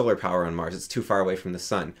can't do solar power on Mars. It's too far away from the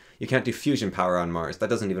sun. You can't do fusion power on Mars.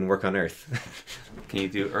 That doesn't even work on Earth. Can you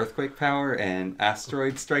do earthquake power and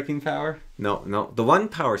asteroid striking power? No. The one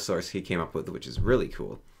power source he came up with, which is really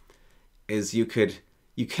cool, is you can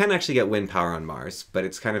actually get wind power on Mars, but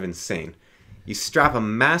it's kind of insane. You strap a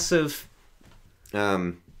massive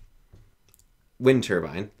wind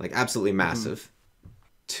turbine, like absolutely massive,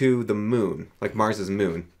 to the moon, like Mars's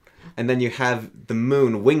moon. And then you have the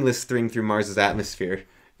moon wingless through Mars's atmosphere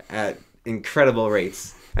at incredible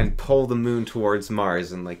rates and pull the moon towards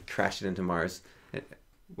Mars and like crash it into Mars.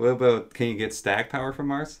 What about, can you get static power from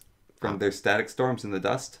Mars? From their static storms in the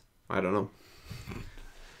dust? I don't know.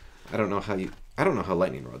 I don't know how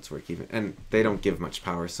lightning rods work even, and they don't give much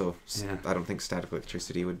power, so I don't think static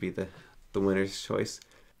electricity would be the winner's choice.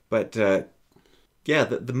 But the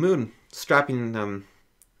moon strapping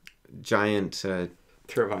giant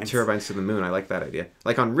turbines to the moon. I like that idea.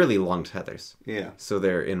 Like on really long tethers. Yeah. So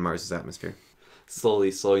they're in Mars's atmosphere.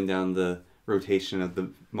 Slowly slowing down the rotation of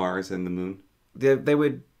the Mars and the moon. They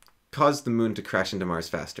would cause the moon to crash into Mars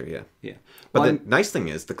faster, yeah. Yeah. But the nice thing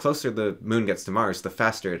is, the closer the moon gets to Mars, the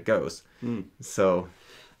faster it goes. So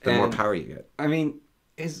the more power you get. I mean,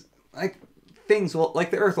 the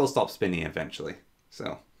Earth will stop spinning eventually.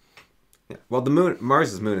 So. Yeah. Well,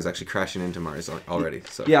 Mars's moon is actually crashing into Mars already.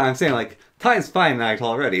 So. Yeah, I'm saying, like, time's finite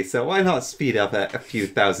already, so why not speed up a few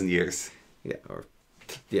thousand years?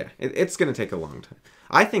 Yeah, it's going to take a long time.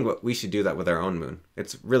 I think we should do that with our own moon.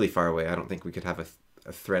 It's really far away. I don't think we could have a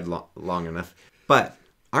thread long enough. But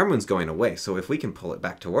our moon's going away, so if we can pull it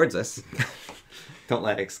back towards us... Don't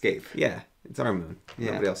let it escape. Yeah, it's our moon.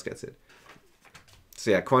 Yeah. Nobody else gets it.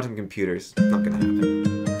 So yeah, quantum computers, not going to happen.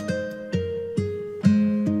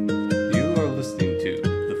 You are listening to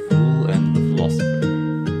The Fool and the Philosopher.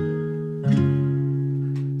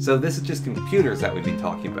 So this is just computers that we've been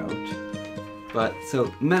talking about. But,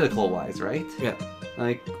 so, medical-wise, right? Yeah.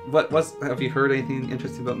 Like, have you heard anything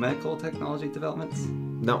interesting about medical technology developments?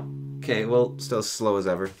 No. Okay, well... Still slow as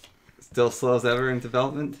ever. Still slow as ever in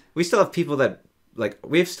development? We still have people that, like,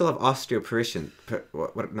 we still have osteoporosis.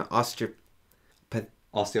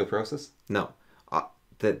 Osteoporosis? No.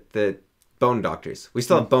 The bone doctors. We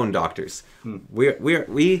still have bone doctors. We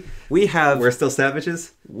have... We're still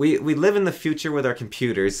savages? We live in the future with our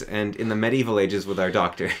computers and in the medieval ages with our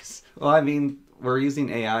doctors. Well, I mean, we're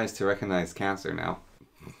using AIs to recognize cancer now.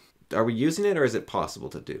 Are we using it or is it possible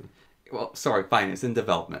to do? Well, sorry, fine, it's in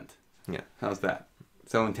development. Yeah. How's that?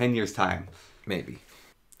 So in 10 years' time. Maybe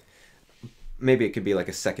it could be like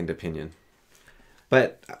a second opinion.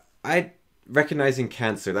 But recognizing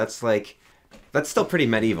cancer, that's still pretty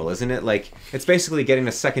medieval, isn't it? Like, it's basically getting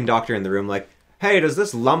a second doctor in the room like, hey, does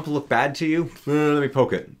this lump look bad to you? Let me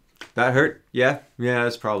poke it. That hurt? Yeah,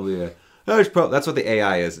 that's probably it. That's what the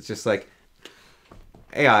AI is. It's just like,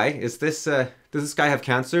 AI, does this guy have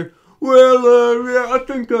cancer? Well, yeah, I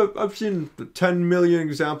think I've seen 10 million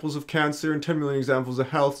examples of cancer and 10 million examples of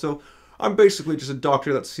health, so I'm basically just a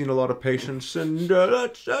doctor that's seen a lot of patients, and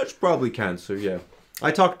that's probably cancer, yeah.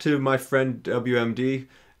 I talked to my friend WebMD,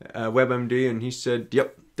 and he said,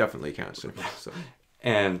 yep, definitely cancer. So.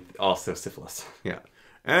 And also syphilis. Yeah.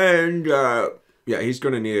 And, he's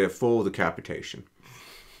going to need a full decapitation.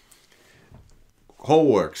 Whole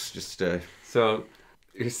works, just... So,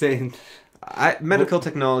 you're saying... medical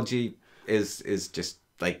technology is just,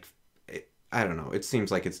 like... I don't know. It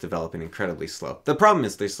seems like it's developing incredibly slow. The problem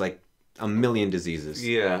is there's, like, a million diseases.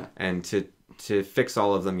 Yeah. And to fix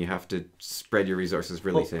all of them, you have to spread your resources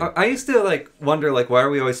really thin. I used to, like, wonder, like, why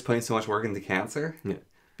are we always putting so much work into cancer? Yeah.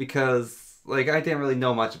 Because, like, I didn't really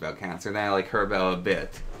know much about cancer, and I, like, heard about it a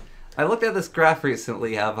bit. I looked at this graph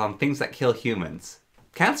recently of things that kill humans.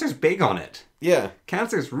 Cancer's big on it. Yeah.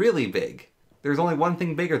 Cancer's really big. There's only one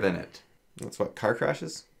thing bigger than it. That's what, car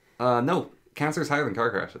crashes? No. Cancer's higher than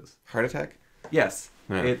car crashes. Heart attack? Yes.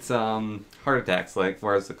 Yeah. It's, heart attacks, like,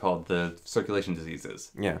 what is it called? The circulation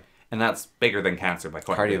diseases. Yeah. And that's bigger than cancer by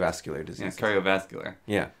quite a bit. Cardiovascular disease. Yeah, cardiovascular.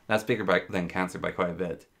 Yeah. That's bigger than cancer by quite a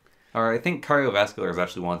bit. Or I think cardiovascular is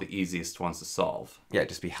actually one of the easiest ones to solve. Yeah,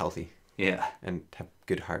 just be healthy. Yeah. And have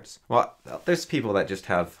good hearts. Well, there's people that just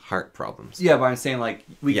have heart problems. Yeah, but I'm saying, like,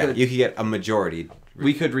 you could get a majority.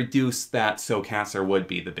 We could reduce that so cancer would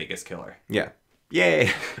be the biggest killer. Yeah.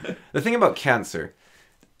 Yay! The thing about cancer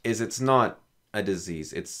is it's not a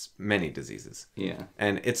disease. It's many diseases. Yeah.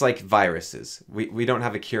 And it's like viruses. We don't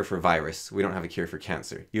have a cure for virus. We don't have a cure for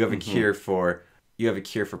cancer. You have a cure for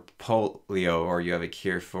polio, or you have a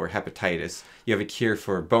cure for hepatitis. You have a cure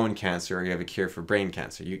for bone cancer, or you have a cure for brain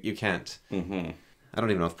cancer. You can't. Mm-hmm. I don't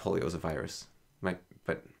even know if polio is a virus.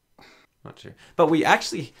 But not sure. But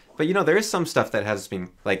there is some stuff that has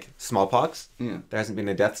been, like smallpox. Yeah. There hasn't been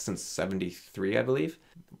a death since 1973, I believe.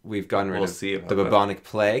 We've gotten rid of the that. bubonic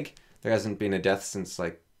plague. There hasn't been a death since,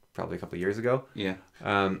 like, probably a couple of years ago. Yeah.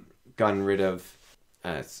 Gotten rid of,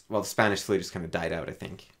 the Spanish flu just kind of died out, I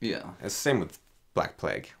think. Yeah. It's the same with Black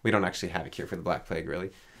Plague. We don't actually have a cure for the Black Plague, really.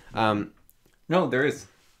 No, there is.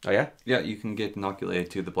 Oh, yeah? Yeah, you can get inoculated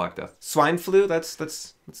to the Black Death. Swine flu, that's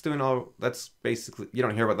basically, you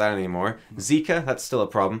don't hear about that anymore. Zika, that's still a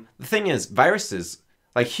problem. The thing is, viruses,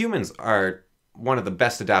 like humans are one of the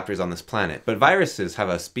best adapters on this planet, but viruses have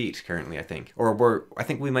us beat currently, I think. I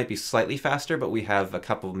think we might be slightly faster, but we have a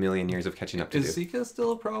couple million years of catching up to do. Is Zika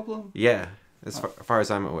still a problem? Yeah, as far as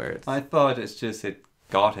I'm aware. I thought it's just it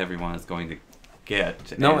got everyone is going to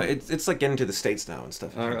get. No, it's like getting to the States now and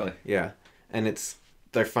stuff. Oh, really? Yeah, and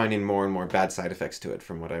they're finding more and more bad side effects to it,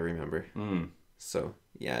 from what I remember. Mm. So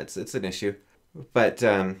yeah, it's an issue, but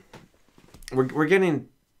we're getting.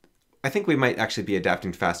 I think we might actually be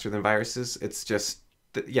adapting faster than viruses. It's just,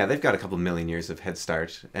 yeah, they've got a couple million years of head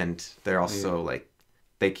start, and they're also like,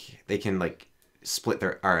 they can like split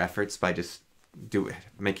our efforts by just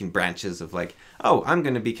making branches of like, oh, I'm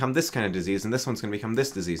going to become this kind of disease, and this one's going to become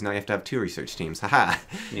this disease. Now you have to have 2 research teams. Haha.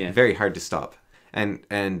 Yeah. Very hard to stop. And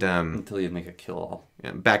until you make a kill-all.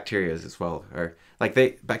 Yeah, bacterias as well are like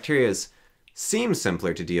bacterias seem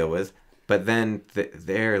simpler to deal with, but then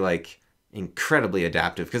they're like incredibly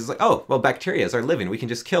adaptive because it's like, oh, well, bacterias are living, we can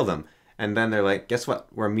just kill them, and then they're like, guess what,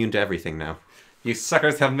 we're immune to everything now. You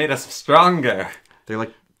suckers have made us stronger. They're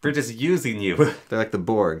like, we're just using you. They're like the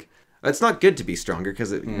Borg. It's not good to be stronger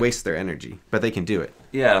because it wastes their energy, but they can do it.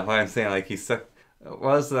 Yeah, what I'm saying, like, what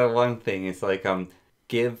was the one thing? It's like,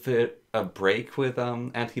 give it a break with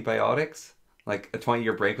antibiotics, like a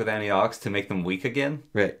 20-year break with antibiotics to make them weak again,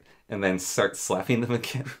 right? And then start slapping them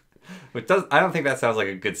again. I don't think that sounds like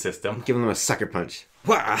a good system. Giving them a sucker punch.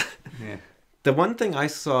 Wah! Yeah. The one thing I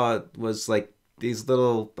saw was like these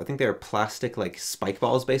little, I think they were plastic like spike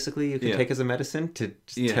balls basically you could take as a medicine to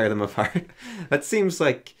just tear them apart. That seems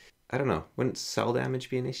like, I don't know, wouldn't cell damage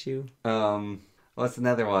be an issue? What's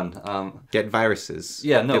another one? Get viruses.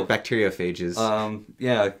 Yeah, no. Get bacteriophages.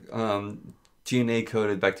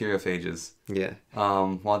 DNA-coded bacteriophages. Yeah.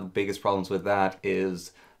 One of the biggest problems with that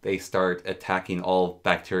is they start attacking all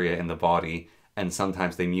bacteria in the body, and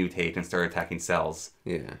sometimes they mutate and start attacking cells.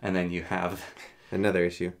 Yeah. And then you have... another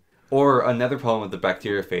issue. Or another problem with the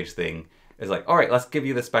bacteriophage thing is like, all right, let's give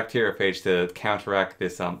you this bacteriophage to counteract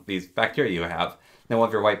these bacteria you have. Then one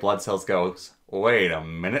of your white blood cells goes, wait a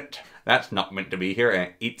minute, that's not meant to be here, and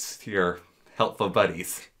it eats your helpful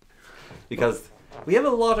buddies. Because we have a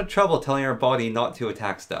lot of trouble telling our body not to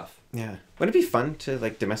attack stuff. Yeah. Wouldn't it be fun to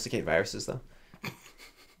like domesticate viruses though?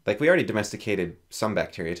 Like we already domesticated some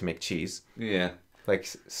bacteria to make cheese. Yeah. Like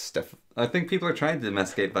stuff. I think people are trying to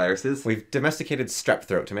domesticate viruses. We've domesticated strep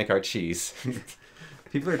throat to make our cheese.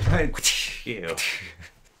 People are trying... Ew.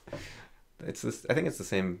 It's this. I think it's the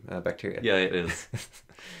same bacteria. Yeah, it is.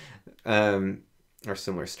 Or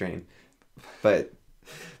similar strain. But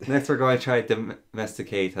next we're going to try to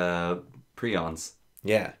domesticate prions.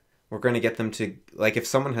 Yeah. We're going to get them to, like, if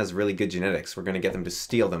someone has really good genetics, we're going to get them to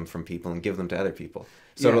steal them from people and give them to other people.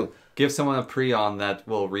 So give someone a prion that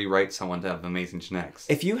will rewrite someone to have amazing genetics.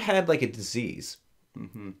 If you had, like, a disease,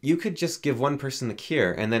 you could just give one person the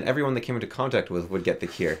cure, and then everyone that came into contact with would get the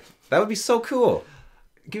cure. That would be so cool.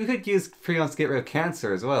 You could use prions to get rid of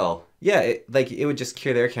cancer as well. Yeah, it would just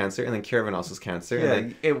cure their cancer and then cure everyone else's cancer. Yeah,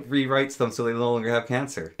 and then, it rewrites them so they no longer have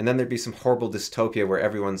cancer. And then there'd be some horrible dystopia where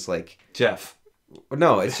everyone's like... Jeff.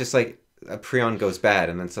 No, it's just like a prion goes bad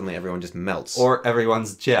and then suddenly everyone just melts. Or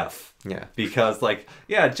everyone's Jeff. Yeah. Because, like,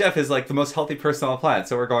 yeah, Jeff is, like, the most healthy person on the planet,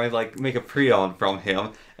 so we're going to, like, make a prion from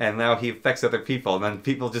him, and now he affects other people, and then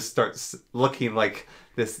people just start looking like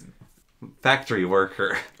this factory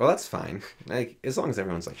worker. Well, that's fine. Like, as long as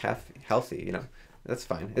everyone's, like, half healthy, you know, that's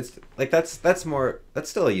fine. It's, like, that's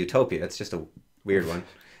still a utopia. It's just a weird one.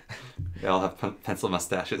 They all have pencil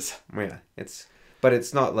mustaches. Yeah, but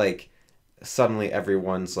it's not like... suddenly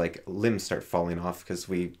everyone's like limbs start falling off because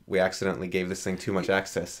we accidentally gave this thing too much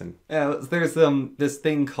access. And yeah, there's this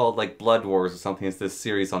thing called like Blood Wars or something. It's this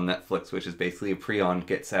series on Netflix, which is basically a prion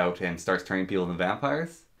gets out and starts turning people into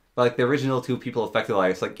vampires. But, like, the original 2 people affected,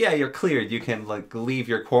 like, it's like, yeah, you're cleared, you can like leave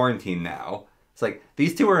your quarantine now. It's like,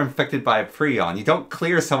 these 2 are infected by a prion. You don't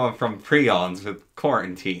clear someone from prions with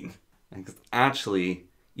quarantine. And actually,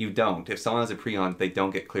 you don't. If someone has a prion, they don't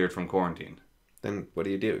get cleared from quarantine. Then what do?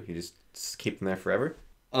 You just keep them there forever?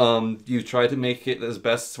 You try to make it as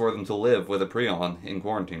best for them to live with a prion in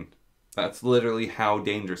quarantine. That's literally how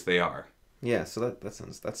dangerous they are. Yeah, so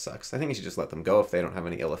that sucks. I think you should just let them go if they don't have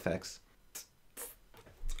any ill effects.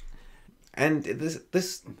 And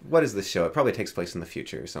this what is this show? It probably takes place in the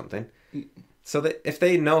future or something. So that if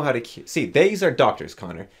they know how to... See, these are doctors,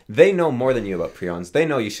 Connor. They know more than you about prions. They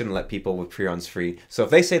know you shouldn't let people with prions free. So if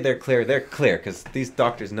they say they're clear, because these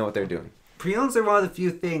doctors know what they're doing. Prions are one of the few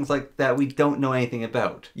things like that we don't know anything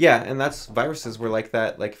about. Yeah, and viruses were like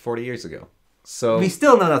that like 40 years ago. So we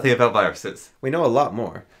still know nothing about viruses. We know a lot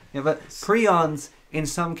more. Yeah, but prions, in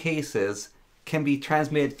some cases, can be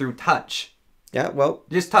transmitted through touch. Yeah, well...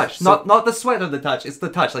 Just touch. So, not the sweat of the touch. It's the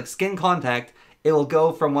touch. Like skin contact, it will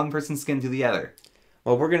go from one person's skin to the other.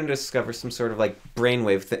 Well, we're going to discover some sort of like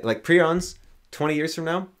brainwave thing. Like prions, 20 years from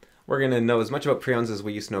now, we're going to know as much about prions as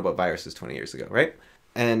we used to know about viruses 20 years ago, right?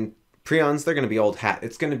 And... prions, they're going to be old hat.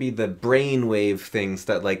 It's going to be the brainwave things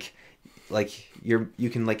that, like, like you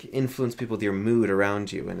can like influence people with your mood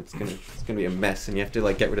around you, and it's gonna be a mess, and you have to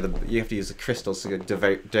like get rid of you have to use the crystals to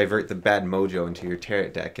divert the bad mojo into your tarot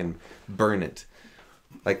deck and burn it.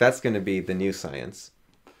 Like that's gonna be the new science.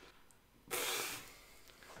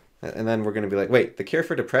 And then we're gonna be like, wait, the cure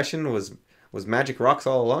for depression was magic rocks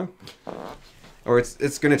all along, or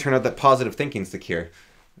it's gonna turn out that positive thinking's the cure,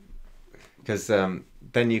 because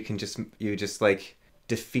then you just like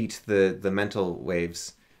defeat the mental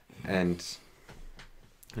waves. And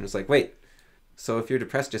it's like, wait, so if you're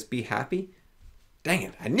depressed, just be happy? Dang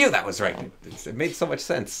it, I knew that was right. It made so much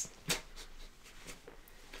sense.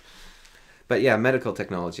 But yeah, medical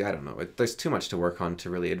technology, I don't know. There's too much to work on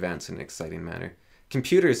to really advance in an exciting manner.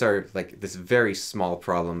 Computers are like this very small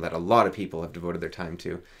problem that a lot of people have devoted their time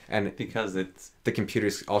to. And because the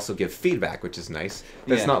computers also give feedback, which is nice.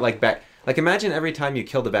 It's not like like imagine every time you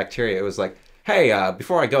killed a bacteria, it was like, hey,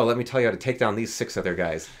 before I go, let me tell you how to take down these 6 other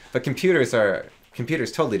guys. But computers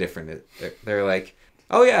totally different. They're like,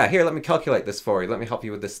 oh yeah, here, let me calculate this for you. Let me help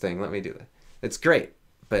you with this thing. Let me do that. It's great.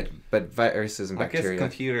 But viruses and bacteria. I guess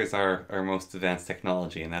computers are our most advanced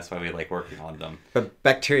technology, and that's why we like working on them. But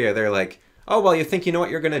bacteria, they're like, oh, well, you think you know what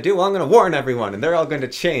you're going to do? Well, I'm going to warn everyone, and they're all going to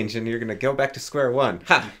change, and you're going to go back to square one.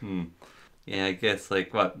 Ha! Mm-hmm. Yeah, I guess,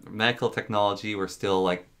 like, medical technology, we're still,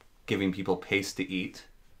 like, giving people paste to eat.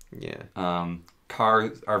 Yeah.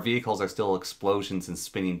 Our vehicles are still explosions and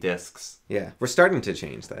spinning discs. Yeah, we're starting to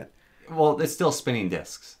change that. Well, it's still spinning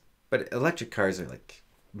discs. But electric cars are, like,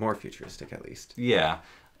 more futuristic, at least. Yeah,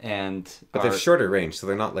 but they're shorter range, so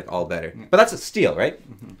they're not, like, all better. But that's a steel, right?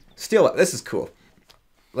 Mm-hmm. Steel, this is cool.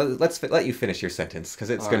 Let's let you finish your sentence, because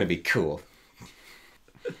it's going to be cool.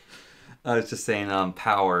 I was just saying,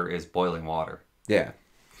 power is boiling water. Yeah.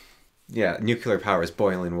 Yeah, nuclear power is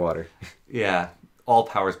boiling water. Yeah, all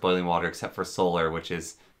power is boiling water except for solar, which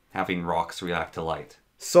is having rocks react to light.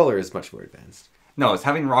 Solar is much more advanced. No, it's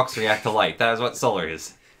having rocks react to light. That is what solar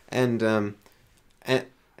is. And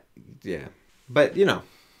yeah. But, you know,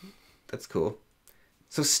 that's cool.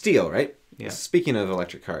 So steel, right? Yeah. Speaking of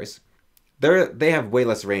electric cars, they have way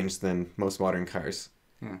less range than most modern cars.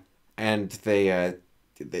 Yeah. And they have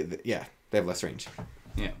less range.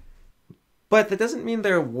 Yeah. But that doesn't mean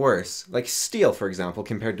they're worse. Like steel, for example,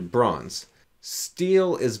 compared to bronze.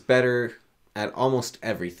 Steel is better at almost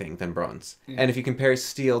everything than bronze. Yeah. And if you compare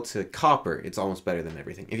steel to copper, it's almost better than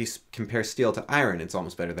everything. If you compare steel to iron, it's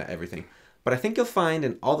almost better than everything. But I think you'll find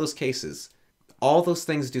in all those cases, all those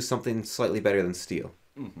things do something slightly better than steel.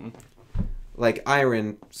 Mm-hmm. Like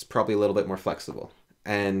iron is probably a little bit more flexible.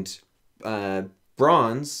 And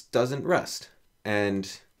bronze doesn't rust.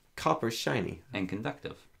 And copper's shiny. And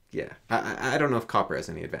conductive. Yeah. I don't know if copper has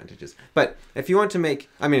any advantages. But if you want to make...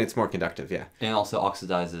 I mean, it's more conductive, yeah. And also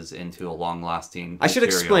oxidizes into a long-lasting I should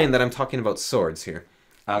explain that I'm talking about swords here.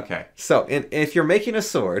 Okay. So, if you're making a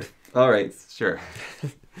sword... All right, sure.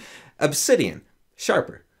 Obsidian,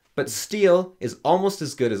 sharper. But steel is almost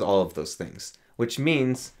as good as all of those things. Which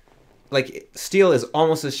means... Like, steel is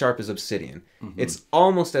almost as sharp as obsidian. Mm-hmm. It's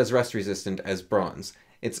almost as rust-resistant as bronze.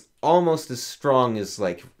 It's almost as strong as,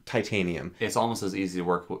 like, titanium. It's almost as easy to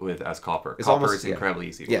work with as copper. Copper is incredibly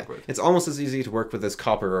easy to work with. It's almost as easy to work with as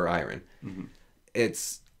copper or iron. Mm-hmm.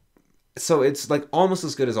 It's like almost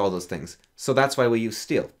as good as all those things. So that's why we use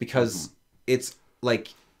steel. Because it's,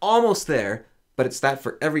 like, almost there, but it's that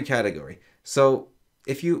for every category. So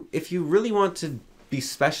if you really want to be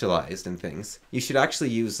specialized in things, you should actually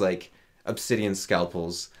use, like, obsidian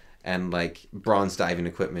scalpels and like bronze diving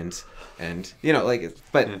equipment, and you know, like,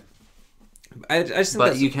 but yeah. I just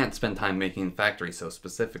think you can't spend time making factories so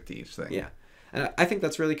specific to each thing. Yeah, and I think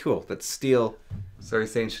that's really cool. That steel. So you're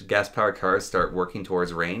saying should gas-powered cars start working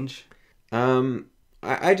towards range?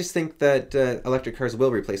 I just think that electric cars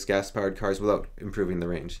will replace gas-powered cars without improving the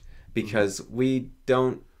range, because we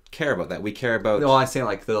don't care about that. We care about. No, I say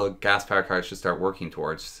like the gas-powered cars should start working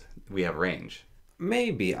towards we have range.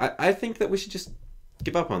 Maybe I think that we should just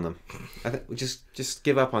give up on them. I think we just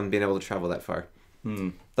give up on being able to travel that far.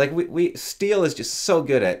 Like we steel is just so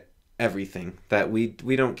good at everything that we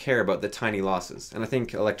don't care about the tiny losses. And I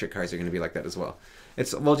think electric cars are going to be like that as well.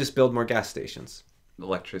 We'll just build more gas stations.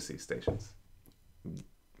 Electricity stations.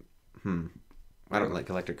 I don't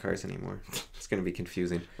like electric cars anymore. It's going to be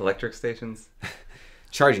confusing. Electric stations?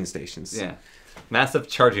 Charging stations. Yeah. Massive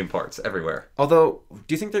charging ports everywhere. Although,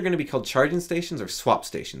 do you think they're going to be called charging stations or swap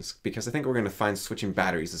stations? Because I think we're going to find switching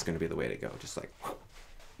batteries is going to be the way to go. Just like...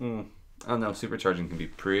 Oh no, supercharging can be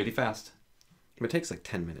pretty fast. It takes like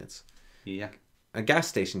 10 minutes. Yeah. A gas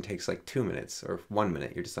station takes like 2 minutes or 1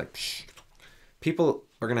 minute. You're just like... Psh, people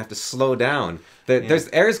are going to have to slow down. There's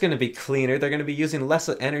air is going to be cleaner. They're going to be using less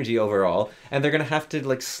energy overall, and they're going to have to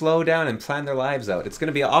like slow down and plan their lives out. It's going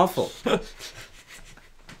to be awful.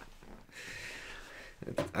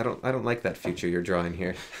 I don't like that future you're drawing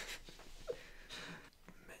here.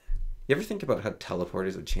 You ever think about how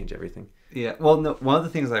teleporters would change everything? Yeah. Well, no, one of the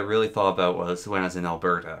things I really thought about was when I was in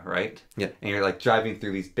Alberta, right? Yeah. And you're like driving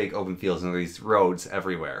through these big open fields and these roads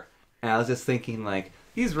everywhere. And I was just thinking, like,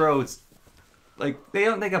 these roads, like, they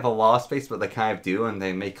don't take up a lot of space, but they kind of do, and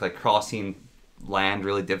they make, like, crossing land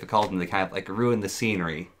really difficult, and they kind of, like, ruin the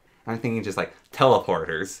scenery. I'm thinking just, like,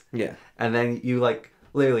 teleporters. Yeah. And then you, like,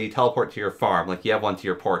 literally you teleport to your farm. Like, you have one to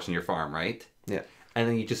your porch and your farm, right? Yeah. And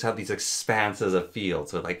then you just have these expanses of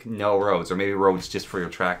fields with, like, no roads, or maybe roads just for your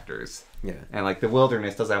tractors. Yeah. And, like, the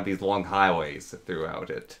wilderness doesn't have these long highways throughout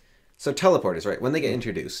it. So teleporters, right? When they get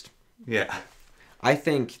introduced, Yeah. I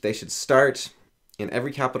think they should start in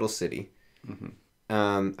every capital city,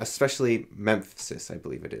 especially Memphis, I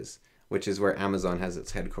believe it is, which is where Amazon has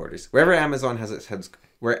its headquarters. Wherever Amazon has its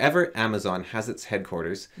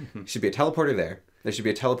headquarters, should be a teleporter there. There should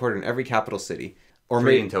be a teleporter in every capital city, or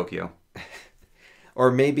Three in Tokyo.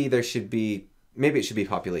 Or maybe it should be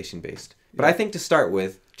population based. But I think to start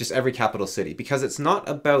with, just every capital city, because it's not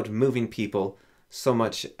about moving people so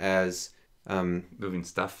much as Moving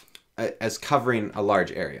stuff. as covering a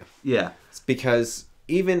large area. Yeah. It's because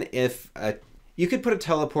even if you could put a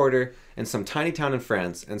teleporter in some tiny town in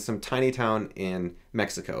France and some tiny town in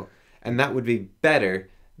Mexico, and that would be better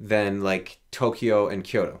than like Tokyo and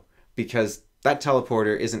Kyoto, because that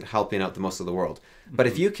teleporter isn't helping out the most of the world. But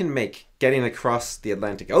if you can make getting across the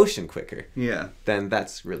Atlantic Ocean quicker, then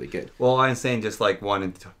that's really good. Well, I'm saying just like one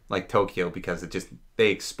in like Tokyo, because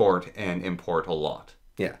they export and import a lot.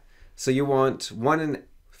 Yeah. So you want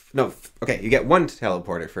you get one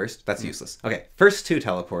teleporter first. That's useless. Okay, first two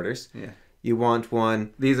teleporters. Yeah. You want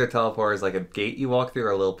one. These are teleporters like a gate you walk through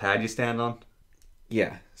or a little pad you stand on.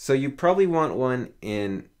 Yeah. So you probably want one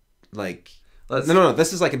in like. No.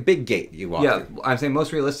 This is like a big gate you walk through. Yeah, I'm saying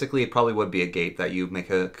most realistically, it probably would be a gate that you make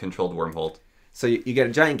a controlled wormhole. So you get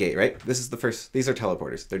a giant gate, right? This is the first. These are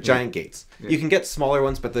teleporters. They're giant gates. Yeah. You can get smaller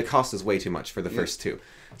ones, but the cost is way too much for the first two.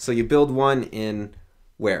 So you build one in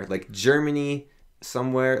where? Like Germany,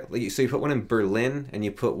 somewhere. So you put one in Berlin, and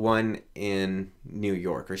you put one in New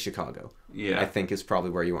York or Chicago. Yeah. I think is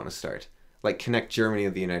probably where you want to start. Like connect Germany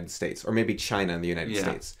to the United States, or maybe China and the United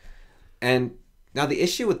States. And now the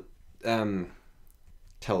issue with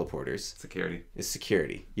teleporters is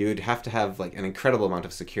security. You'd have to have like an incredible amount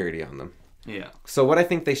of security on them. Yeah. So what I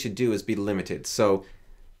think they should do is be limited. So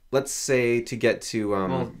let's say to get to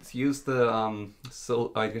well, use the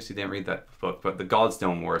so I guess you didn't read that book, but the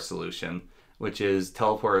Godstone War solution, which is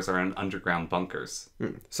teleporters are in underground bunkers.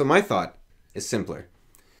 So my thought is simpler.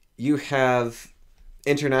 You have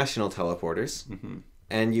international teleporters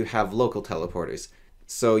and you have local teleporters.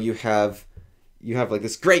 So you have like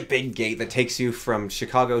this great big gate that takes you from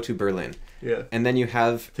Chicago to Berlin. Yeah. And then you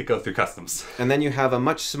have to go through customs. And then you have a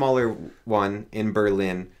much smaller one in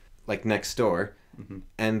Berlin, like next door.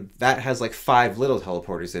 And that has like 5 little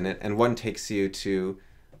teleporters in it, and one takes you to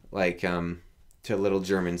like to little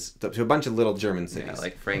Germans, to a bunch of little German cities. Yeah,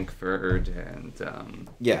 like Frankfurt and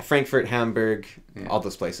Frankfurt, Hamburg, all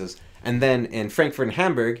those places. And then in Frankfurt and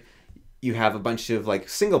Hamburg, you have a bunch of like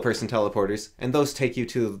single person teleporters, and those take you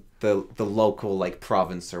to the local like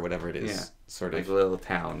province or whatever it is, sort of like little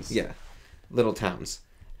towns. Yeah, little towns,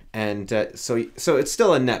 and so it's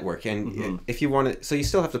still a network, and if you want to, so you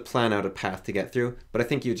still have to plan out a path to get through. But I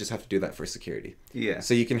think you just have to do that for security. Yeah.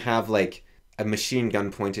 So you can have like a machine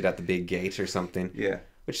gun pointed at the big gate or something. Yeah.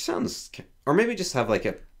 Which sounds, or maybe just have like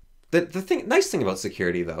nice thing about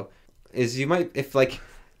security though, is you might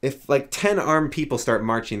if 10 armed people start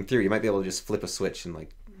marching through, you might be able to just flip a switch and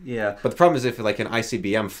like. Yeah. But the problem is if like an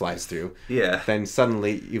ICBM flies through, then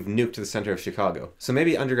suddenly you've nuked the center of Chicago. So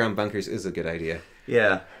maybe underground bunkers is a good idea.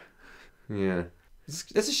 Yeah. Yeah.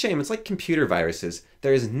 It's a shame. It's like computer viruses.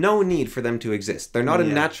 There is no need for them to exist. They're not a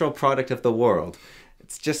natural product of the world.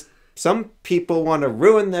 It's just some people want to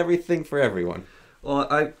ruin everything for everyone.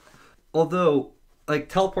 Well, although like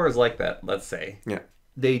teleporters like that, let's say,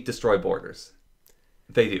 they destroy borders.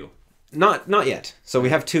 They do. Not yet. So we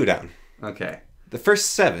have 2 down. Okay. The first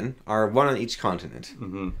 7 are 1 on each continent.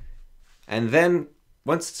 And then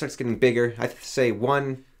once it starts getting bigger, I'd say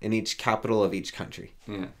 1 in each capital of each country.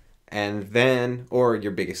 Yeah. And then, or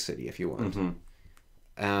your biggest city if you want.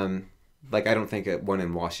 Like I don't think 1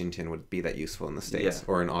 in Washington would be that useful in the States,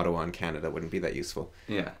 or in Ottawa in Canada wouldn't be that useful.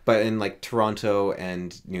 Yeah. But in like Toronto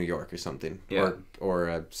and New York or something,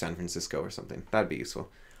 or San Francisco or something, that'd be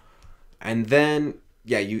useful. And then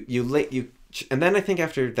you And then I think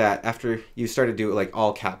after that, after you start to do like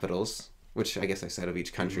all capitals, which I guess I said of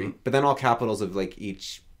each country, but then all capitals of like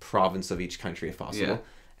each province of each country if possible. Yeah.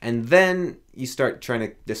 And then you start trying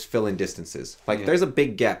to just fill in distances. Like there's a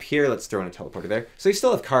big gap here, let's throw in a teleporter there. So you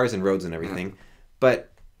still have cars and roads and everything,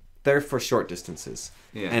 but they're for short distances.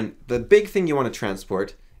 Yeah. And the big thing you want to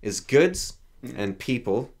transport is goods and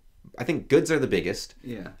people. I think goods are the biggest.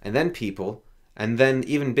 Yeah. And then people. And then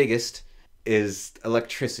even biggest is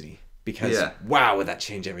electricity. Because, wow, would that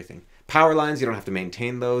change everything. Power lines, you don't have to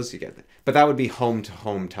maintain those. You get that. But that would be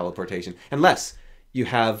home-to-home teleportation. Unless you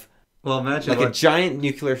have Well, imagine like a giant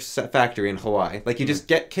nuclear factory in Hawaii. Like you just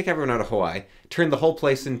kick everyone out of Hawaii, turn the whole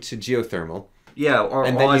place into geothermal. Yeah, or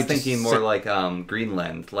and I then was you thinking just more like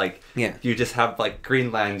Greenland. Like, you just have, like,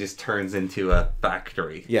 Greenland just turns into a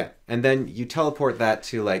factory. Yeah, and then you teleport that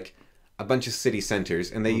to, like, a bunch of city centers,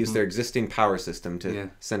 and they use their existing power system to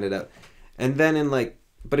send it out. And then in, like...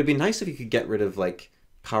 But it'd be nice if you could get rid of, like,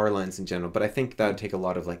 power lines in general, but I think that would take a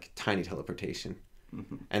lot of, like, tiny teleportation.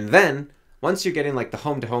 And then, once you're getting, like, the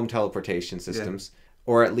home-to-home teleportation systems,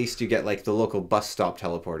 or at least you get, like, the local bus stop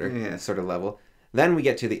teleporter sort of level, then we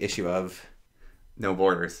get to the issue of... No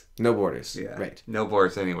borders. No borders. Yeah. Right. No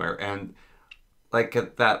borders anywhere. And, like,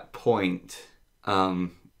 at that point,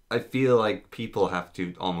 I feel like people have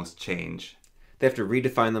to almost change. They have to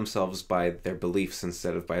redefine themselves by their beliefs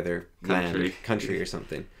instead of by their country or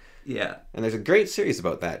something. Yeah. And there's a great series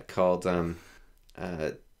about that called Two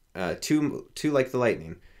Like the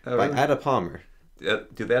Lightning by really? Ada Palmer.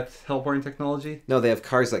 Do they have teleporting technology? No, they have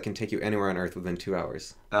cars that can take you anywhere on Earth within 2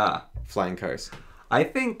 hours. Flying cars. I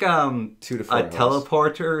think 2 to 4 a hours.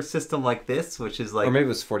 teleporter system like this, which is like... Or maybe it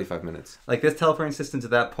was 45 minutes. Like this teleporting system to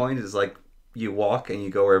that point is like you walk and you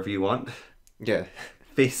go wherever you want. Yeah.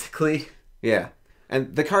 Basically. Yeah.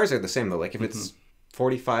 And the cars are the same though. Like if it's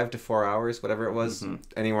 45 to 4 hours, whatever it was,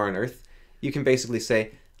 anywhere on Earth, you can basically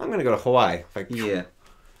say, I'm going to go to Hawaii. Like, yeah.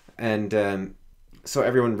 And so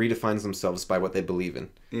everyone redefines themselves by what they believe in.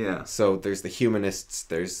 Yeah. So there's the humanists,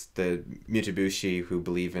 there's the Mitsubishi who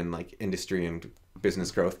believe in like industry and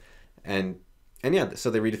business growth, and yeah,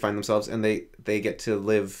 so they redefine themselves and they get to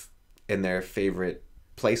live in their favorite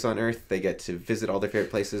place on Earth. They get to visit all their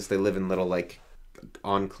favorite places. They live in little like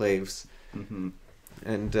enclaves,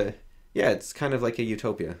 and yeah, it's kind of like a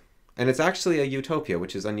utopia, and it's actually a utopia,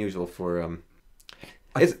 which is unusual for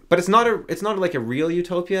but it's not like a real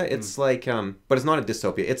utopia. It's like but it's not a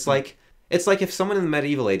dystopia. It's like if someone in the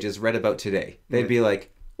medieval ages read about today, they'd be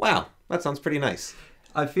like, wow, that sounds pretty nice.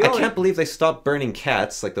 I can't believe they stopped burning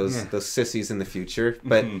cats like those sissies in the future.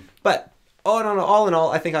 But all in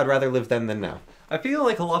all, I think I'd rather live then than now. I feel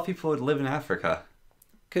like a lot of people would live in Africa.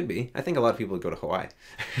 Could be. I think a lot of people would go to Hawaii.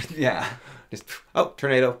 Yeah. Just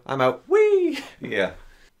tornado, I'm out. Whee! Yeah.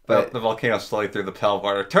 But the volcano slowly through the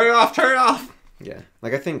teleporter. Turn it off! Turn it off! Yeah.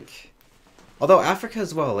 Like I think, although Africa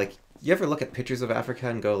as well. Like you ever look at pictures of Africa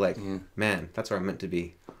and go like, man, that's where I'm meant to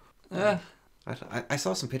be. I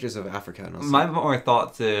saw some pictures of Africa and I was my more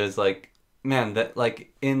thoughts is like, man, that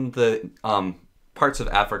like in the parts of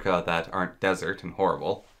Africa that aren't desert and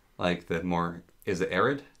horrible, like the more, is it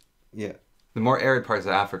arid? Yeah. The more arid parts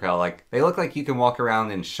of Africa, like they look like you can walk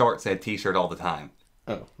around in shorts and a t-shirt all the time.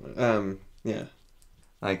 Oh, yeah.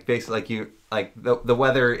 Like basically like the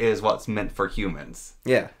weather is what's meant for humans.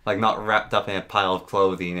 Yeah. Like not wrapped up in a pile of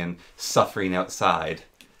clothing and suffering outside.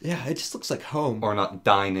 Yeah, it just looks like home. Or not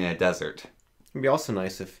dying in a desert. It'd be also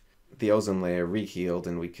nice if the ozone layer re-healed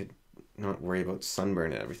and we could not worry about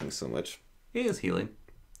sunburn and everything so much. It is healing.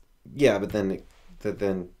 Yeah, but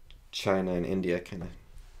then China and India kind of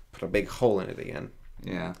put a big hole in it again.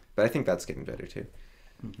 Yeah. But I think that's getting better too.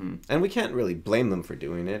 And we can't really blame them for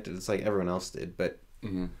doing it. It's like everyone else did, but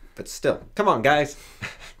still. Come on, guys.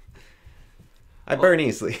 I burn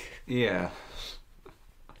easily. Yeah.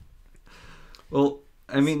 Well,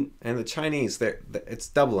 I mean... And the Chinese, it's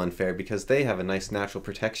double unfair because they have a nice natural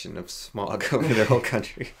protection of smog over their whole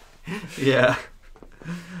country. Yeah.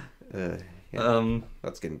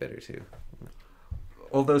 That's getting better too.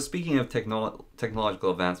 Although speaking of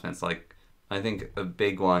technological advancements, like I think a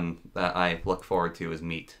big one that I look forward to is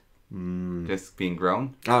meat. Just being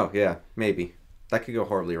grown. Oh yeah, maybe. That could go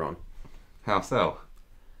horribly wrong. How so?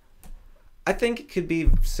 I think it could be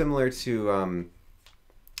similar to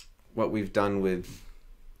what we've done with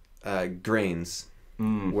grains,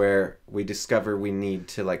 where we discover we need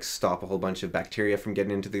to like stop a whole bunch of bacteria from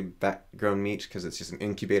getting into the grown meat because it's just an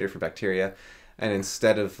incubator for bacteria, and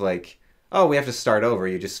instead of like, oh, we have to start over,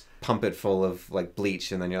 you just pump it full of like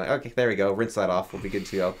bleach, and then you're like, okay, there we go, rinse that off, we'll be good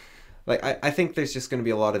to go. Like I think there's just going to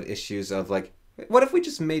be a lot of issues of like, What if we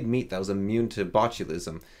just made meat that was immune to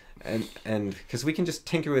botulism? And because we can just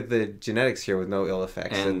tinker with the genetics here with no ill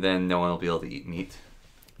effects. And then no one will be able to eat meat.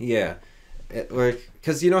 Yeah.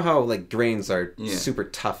 Because you know how, like, grains are Yeah. super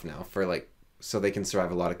tough now for, like, so they can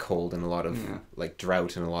survive a lot of cold and a lot of, like,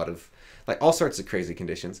 drought and a lot of, like, all sorts of crazy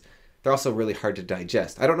conditions. They're also really hard to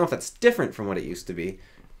digest. I don't know if that's different from what it used to be,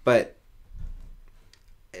 but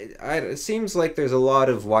it seems like there's a lot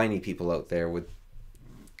of whiny people out there with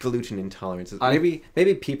gluten intolerances.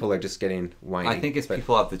 Maybe people are just getting whiny. I think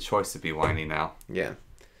people have the choice to be whiny now. Yeah.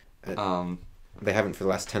 They haven't for the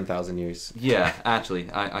last 10,000 years. Yeah, actually,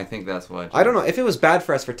 I think that's what. I don't know if it was bad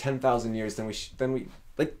for us for 10,000 years.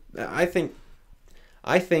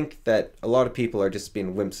 I think that a lot of people are just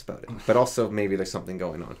being wimps about it, but also maybe there's something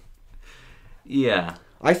going on. Yeah.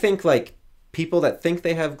 I think like people that think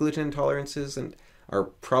they have gluten intolerances and are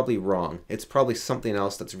probably wrong. It's probably something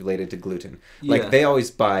else that's related to gluten. Like they always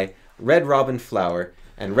buy Red Robin flour.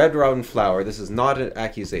 And Red Robin flour, this is not an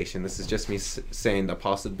accusation. This is just me saying the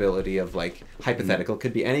possibility of, like, hypothetical.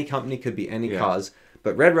 Could be any company, could be any cause.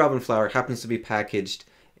 But Red Robin flour happens to be packaged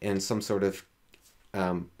in some sort of,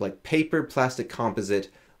 like, paper plastic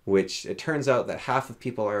composite, which it turns out that half of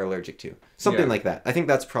people are allergic to. Something like that. I think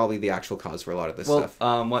that's probably the actual cause for a lot of this stuff.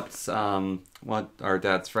 What are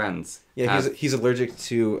Dad's friends? Yeah, he's allergic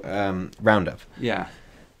to Roundup. Yeah.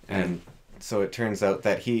 And so it turns out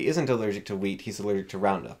that he isn't allergic to wheat, he's allergic to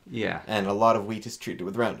Roundup. Yeah. And a lot of wheat is treated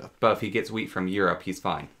with Roundup. But if he gets wheat from Europe, he's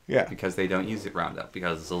fine. Yeah. Because they don't use it Roundup,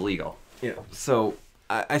 because it's illegal. Yeah. So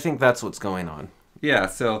I think that's what's going on. Yeah,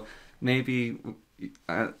 so maybe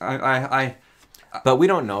But we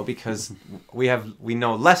don't know because we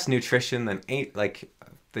know less nutrition than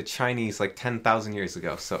the Chinese 10,000 years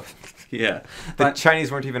ago. So yeah. The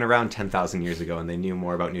Chinese weren't even around 10,000 years ago and they knew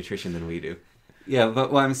more about nutrition than we do. Yeah,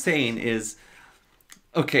 but what I'm saying is,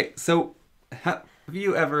 okay, so have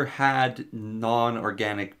you ever had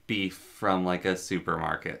non-organic beef from like a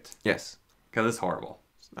supermarket? Yes. Because it's horrible.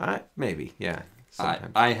 Maybe, yeah.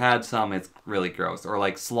 Sometimes. I had some, it's really gross. Or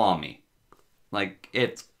like salami. Like,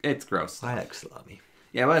 it's gross. I like salami.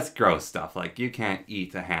 Yeah, but it's gross stuff. Like, you can't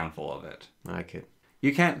eat a handful of it. I could.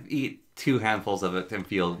 You can't eat 2 handfuls of it and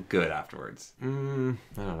feel good afterwards. I don't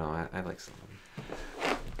know. I like salami.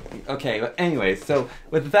 Okay, but anyway, so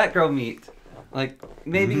with vat grown meat, like,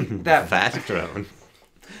 maybe that... Vat grown.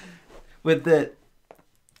 With the...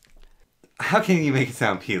 How can you make it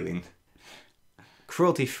sound appealing?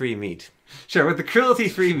 Cruelty-free meat. Sure, with the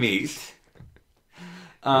cruelty-free meat,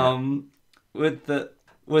 with the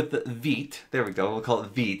wheat, there we go, we'll call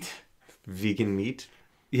it wheat. Vegan meat?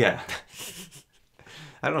 Yeah.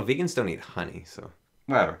 I don't know, vegans don't eat honey, so...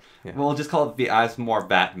 Whatever. Yeah. We'll just call it as more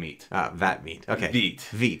vat meat. Vat meat. Okay.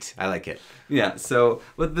 Wheat. I like it. Yeah, so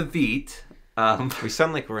with the wheat... we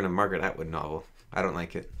sound like we're in a Margaret Atwood novel. I don't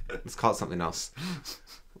like it. Let's call it something else.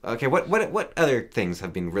 Okay, what other things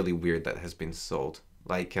have been really weird that has been sold?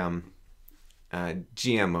 Like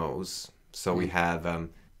GMOs. So we have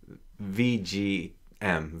VGM,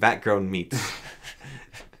 vat-grown meats.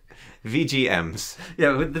 VGMs.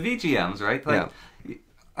 Yeah, with the VGMs, right? Like, yeah.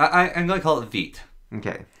 I'm going to call it wheat.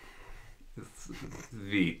 Okay.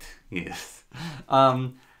 Wheat, yes.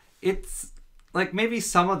 It's like maybe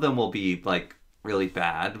some of them will be like really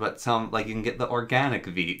bad, but some like you can get the organic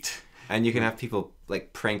wheat, and you can have people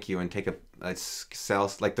like prank you and take a cell,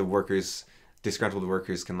 like the workers, disgruntled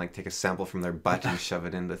workers can like take a sample from their butt and shove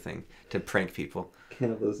it in the thing to prank people.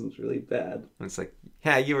 Cannibalism's really bad. And it's like,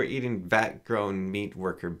 yeah, you were eating vat-grown meat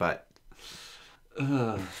worker butt.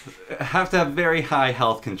 Have to have very high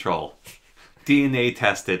health control. DNA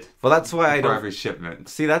tested. Well, that's why I don't. Every shipment.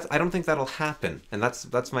 See, I don't think that'll happen, and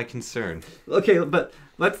that's my concern. Okay, but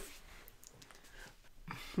let's.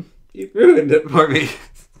 You ruined it for me.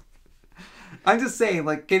 I'm just saying,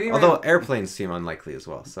 like getting. Although airplanes seem unlikely as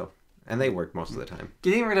well, so and they work most of the time.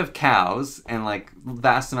 Getting rid of cows and like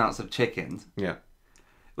vast amounts of chickens. Yeah.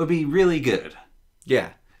 Would be really good.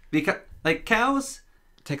 Yeah. Because like cows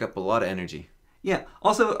take up a lot of energy. Yeah.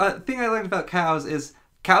 Also, a thing I learned about cows is.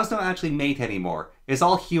 Cows don't actually mate anymore. It's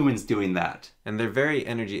all humans doing that. And they're very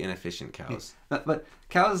energy inefficient cows. But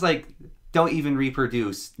cows, like, don't even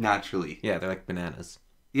reproduce naturally. Yeah, they're like bananas.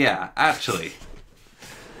 Yeah, actually.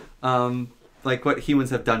 Like what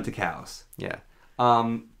humans have done to cows. Yeah.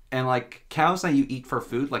 And, like, cows that you eat for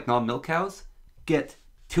food, like non-milk cows, get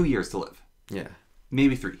 2 years to live. Yeah.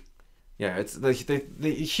 Maybe 3. Yeah, it's the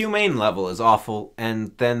humane level is awful,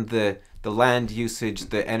 and then the land usage,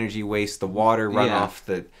 the energy waste, the water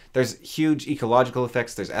runoff, there's huge ecological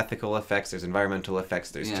effects, there's ethical effects, there's environmental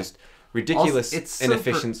effects, there's just ridiculous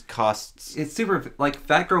inefficient costs. It's super, like,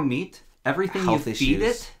 fat grown meat, everything you feed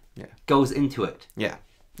it goes into it. Yeah.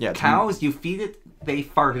 Yeah. Cows, you feed it, they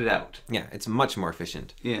fart it out. Yeah, it's much more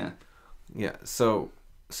efficient. Yeah. Yeah, so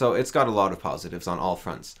it's got a lot of positives on all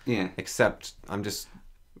fronts. Yeah. Except I'm just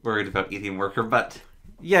worried about eating worker butt.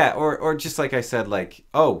 Yeah, or just like I said, like,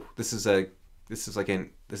 oh, this is a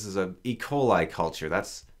E. coli culture.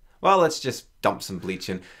 Let's just dump some bleach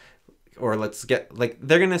in, or let's get like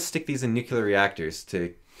they're gonna stick these in nuclear reactors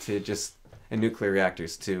to just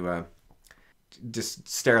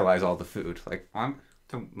sterilize all the food. Like, I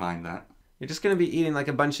don't mind that. You're just gonna be eating like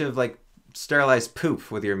a bunch of like sterilized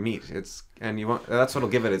poop with your meat. That's what'll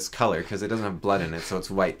give it its color, because it doesn't have blood in it, so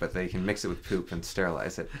it's white. But they can mix it with poop and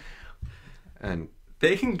sterilize it, and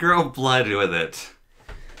they can grow blood with it.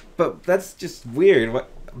 But that's just weird.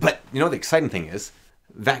 But you know the exciting thing is,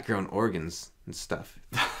 vat-grown organs and stuff.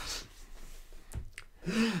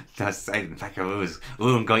 That's exciting.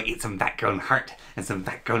 I'm going to eat some vat-grown heart and some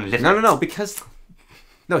vat-grown liver. No, because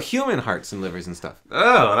human hearts and livers and stuff.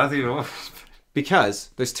 Oh, that's even worse. Because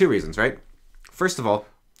there's two reasons, right? First of all,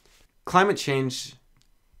 climate change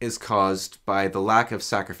is caused by the lack of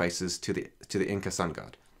sacrifices to the Inca sun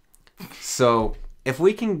god. So if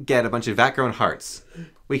we can get a bunch of vat-grown hearts,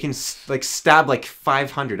 we can like stab like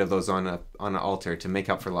 500 of those on an altar to make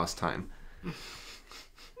up for lost time.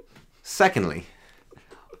 Secondly,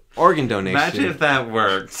 organ donation. Imagine if that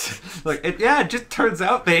worked. It just turns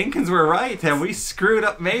out the Incans were right and we screwed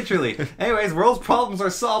up majorly. Anyways, world's problems are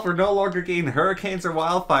solved. We're no longer getting hurricanes or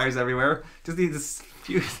wildfires everywhere. Just need this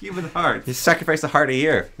few human hearts. You sacrifice a heart a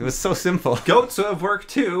year. It was so simple. Goats would have worked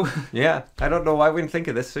too. Yeah, I don't know why we didn't think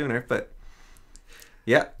of this sooner, but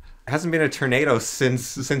yeah. It hasn't been a tornado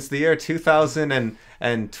since the year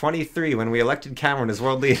 2023 when we elected Cameron as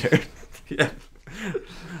world leader. Yeah.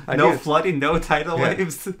 No flooding, no tidal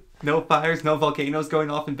waves, no fires, no volcanoes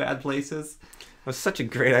going off in bad places. It was such a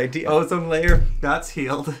great idea. Ozone layer, that's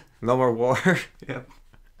healed. No more war. Yep.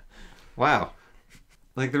 Wow.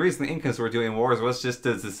 Like, the reason the Incas were doing wars was just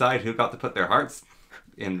to decide who got to put their hearts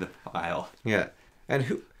in the pile. Yeah.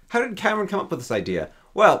 And how did Cameron come up with this idea?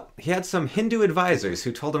 Well, he had some Hindu advisors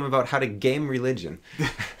who told him about how to game religion.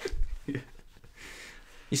 Yeah.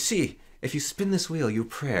 You see, if you spin this wheel, you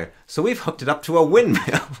pray. So we've hooked it up to a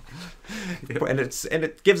windmill. Yep. And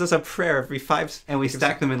it gives us a prayer every 5 and we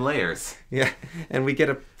stack them in layers. Yeah. And we get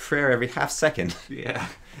a prayer every half second. Yeah.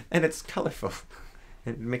 And it's colorful.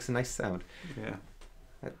 And it makes a nice sound. Yeah.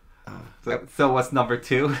 So what's number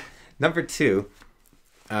 2? Number 2,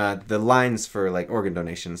 the lines for like organ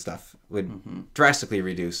donation stuff would drastically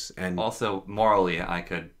reduce, and also morally I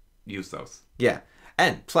could use those. Yeah.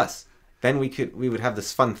 And plus, then we would have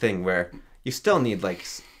this fun thing where you still need like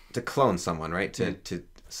to clone someone, right? To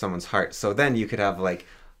someone's heart. So then you could have like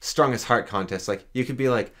strongest heart contest. Like you could be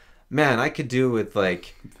like, man, I could do with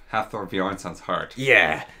like Hafthor Bjornsson's heart.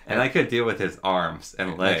 Yeah. And I could deal with his arms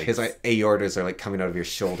and legs. Like his aortas are like coming out of your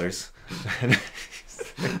shoulders.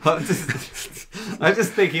 I'm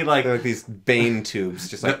just thinking like these bane tubes,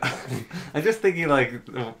 just like. I'm just thinking like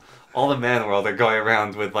all the man world are going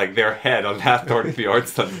around with like their head on Hafthor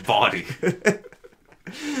Bjornsson's body.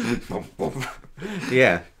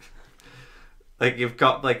 Yeah. Like you've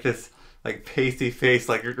got like this like pasty face,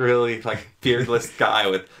 like really like beardless guy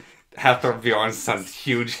with Hafthor Bjornsson's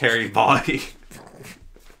huge hairy body.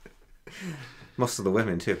 Most of the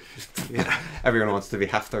women too. Yeah. Everyone wants to be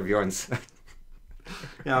Hafthor Bjornsson.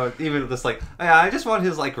 Yeah, even just like, I just want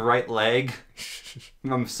his like right leg.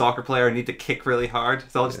 I'm a soccer player. I need to kick really hard,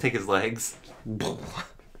 so I'll just take his legs.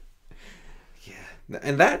 Yeah,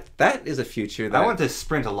 and that is a future. That I want to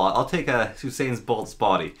sprint a lot. I'll take Usain Bolt's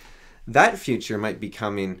body. That future might be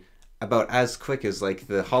coming about as quick as like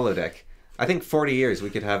the holodeck. I think 40 years we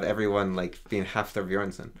could have everyone like being Hafthor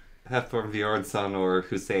Bjornsson. Hafthor Bjornsson or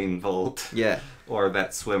Usain Bolt. Yeah. Or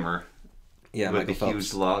that swimmer. Yeah, with Michael the Phelps.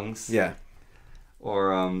 huge lungs. Yeah.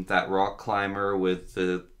 Or that rock climber with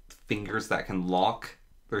the fingers that can lock.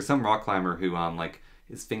 There's some rock climber who like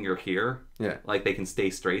his finger here. Yeah. Like they can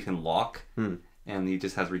stay straight and lock. And he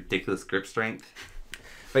just has ridiculous grip strength.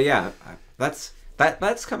 But yeah, that's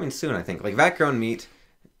coming soon, I think. Like vat-grown meat,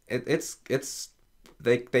 it's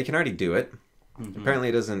they can already do it. Apparently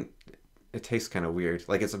it doesn't. It tastes kind of weird.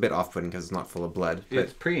 Like it's a bit off-putting because it's not full of blood. But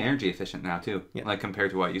it's pretty energy efficient now too. Yeah. Like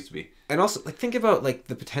compared to what it used to be. And also, like think about like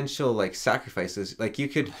the potential like sacrifices. Like you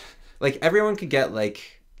could, like everyone could get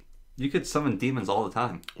like. You could summon demons all the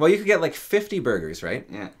time. Well, you could get like 50 burgers, right?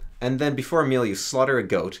 Yeah. And then before a meal, you slaughter a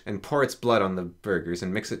goat and pour its blood on the burgers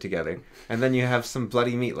and mix it together. And then you have some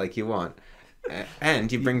bloody meat like you want. And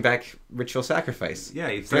you bring back ritual sacrifice.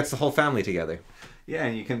 Yeah. That's the whole family together. Yeah,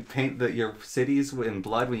 and you can paint your cities in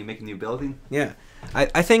blood when you make a new building. Yeah.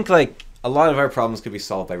 I think like a lot of our problems could be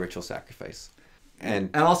solved by ritual sacrifice.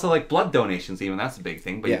 And also, like, blood donations, even, that's a big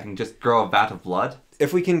thing. But Yeah. you can just grow a vat of blood.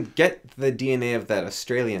 if we can get the DNA of that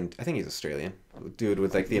Australian, I think he's Australian, dude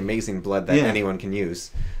with like the amazing blood that Yeah. anyone can use,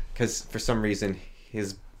 because for some reason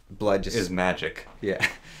his blood just Is magic. yeah,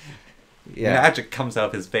 yeah, Magic comes out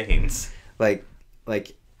of his veins. like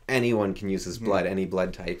anyone can use his blood, any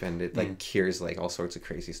blood type, and it like cures like all sorts of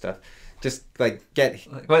crazy stuff. Just like get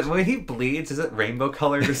But when he bleeds, is it rainbow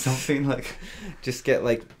colored or something? Like, just get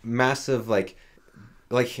like massive like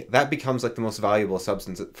that becomes like the most valuable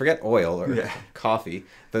substance. Forget oil or coffee.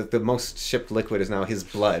 The most shipped liquid is now his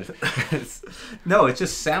blood. no, it's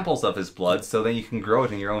just samples of his blood, so then you can grow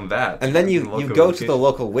it in your own vat. And then you go to the local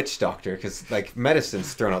local witch doctor because like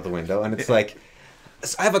medicine's thrown out the window, and it's like,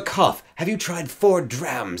 I have a cough. Have you tried 4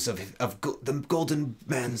 drams of the golden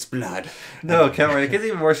man's blood? No, Cameron, it gets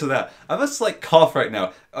even worse than that. I have a slight cough right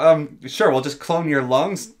now. Sure, we'll just clone your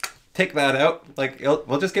lungs. Take that out. Like,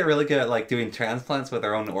 we'll just get really good at like doing transplants with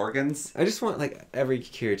our own organs. I just want like every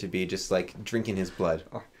cure to be just like drinking his blood.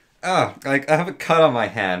 Like I have a cut on my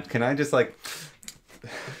hand. Can I just like?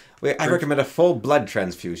 Wait, I recommend a full blood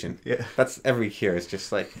transfusion. Yeah. That's every cure. It's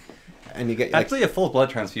just like, and you get like, Actually, a full blood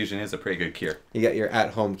transfusion is a pretty good cure. you get your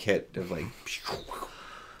at-home kit of like.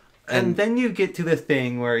 And then you get to the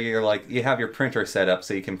thing where you're like, you have your printer set up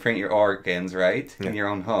so you can print your organs, right? In your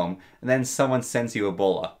own home. And then someone sends you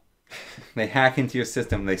Ebola. They hack into your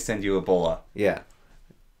system, they send you Ebola. Yeah.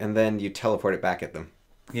 And then you teleport it back at them.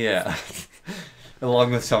 Yeah.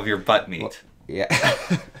 Along with some of your butt meat. Yeah.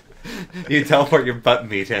 You teleport your butt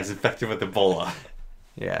meat and it's infected with Ebola.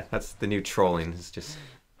 Yeah, that's the new trolling, is just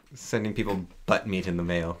sending people butt meat in the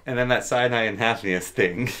mail. And then that cyanide and happiest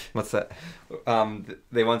thing. What's that?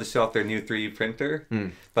 They wanted to show off their new 3D printer,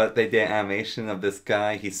 but they did an animation of this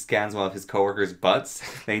guy. He scans one of his coworkers' butts,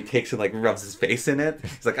 and he takes it, like, rubs his face in it.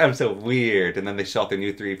 He's like, I'm so weird. And then they show off their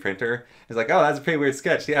new 3D printer. He's like, oh, that's a pretty weird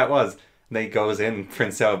sketch. Yeah, it was. And then he goes in and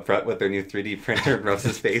prints out a butt with their new 3D printer and rubs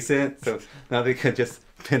his face in it. So now they could just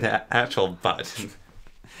print an actual butt.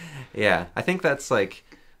 Yeah, I think that's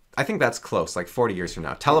close, like 40 years from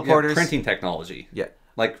now. Teleporters. Yeah, printing technology. Yeah.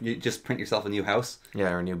 Like, you just print yourself a new house.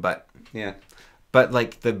 Yeah, or a new butt. Yeah. But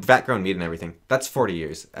like the vat-grown meat and everything, that's 40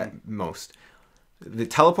 years at most. The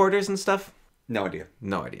teleporters and stuff, No idea.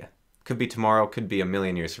 no idea. Could be tomorrow, could be a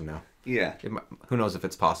million years from now. Yeah. Who knows if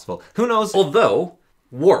it's possible? Who knows Although,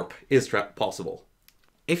 warp is possible.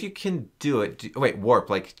 if you can do it? Wait, warp,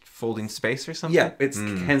 like folding space or something? Yeah, it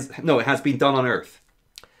has been done on Earth.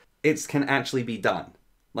 It can actually be done.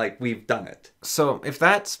 Like, we've done it. So if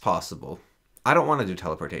that's possible, I don't want to do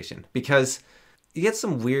teleportation because you get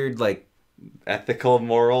some weird like, Ethical,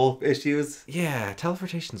 moral issues. yeah,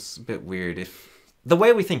 teleportation's a bit weird if the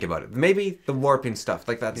way we think about it. Maybe the warping stuff,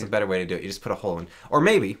 like that's a better way to do it. You just put a hole in. Or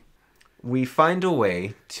maybe we find a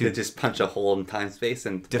way To to just punch a hole in time space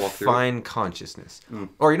and walk through. define consciousness.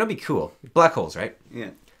 Or, you know, be cool. Black holes, right?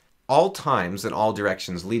 Yeah. All times and all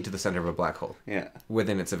directions lead to the center of a black hole Yeah.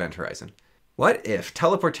 within its event horizon. What if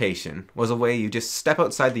teleportation was a way you just step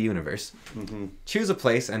outside the universe, choose a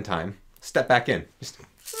place and time, step back in, just,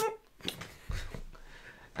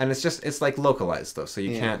 and it's like localized though, so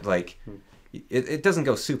you can't like, it doesn't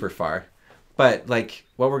go super far, but like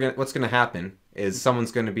what's gonna happen is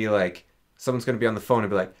someone's gonna be on the phone and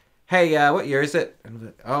be like, hey, what year is it? And we'll be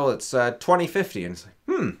like, oh, it's 2050, and it's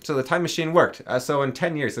like, so the time machine worked. So in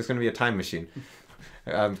 10 years there's gonna be a time machine,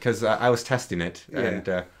 because I was testing it,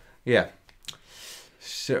 and yeah.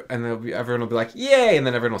 So, and everyone will be like, yay! And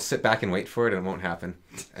then everyone will sit back and wait for it, and it won't happen.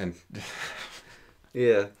 And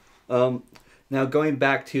Yeah. Now, going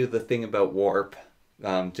back to the thing about warp,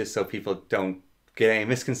 just so people don't get any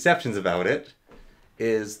misconceptions about it,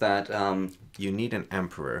 is that, you need an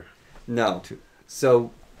emperor. no.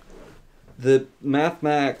 So, the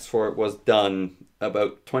mathematics for it was done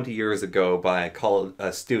about 20 years ago by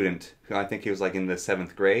a student, who I think he was like in the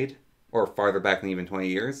 7th grade, or farther back than even 20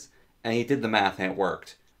 years. And he did the math and it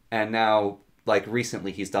worked. And now, like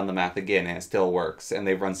recently, he's done the math again and it still works. And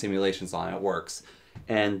they've run simulations on it, it works.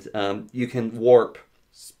 And you can warp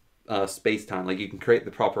space-time. Like, you can create the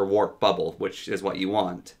proper warp bubble, which is what you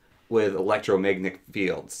want, with electromagnetic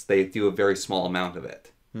fields. They do a very small amount of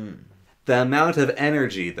it. The amount of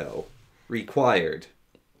energy, though, required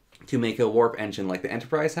to make a warp engine like the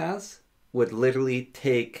Enterprise has would literally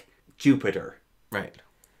take Jupiter Right.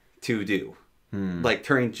 to do. Like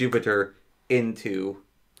turning Jupiter into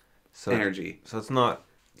energy. So it's not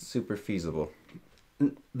super feasible.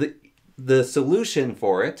 The solution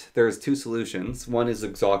for it, there's 2 solutions. One is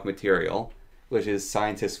exotic material, which is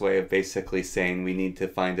scientists' way of basically saying we need to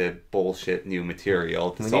find a bullshit new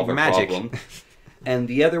material to solve our magic. problem. And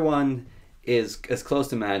the other one is as close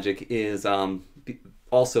to magic is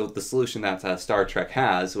also the solution that Star Trek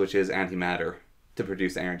has, which is antimatter to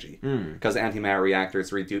produce energy. Because antimatter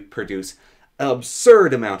reactors produce an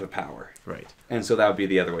absurd amount of power. Right. And so that would be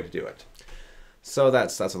the other way to do it. So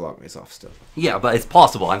that's a long ways off still. Yeah, but it's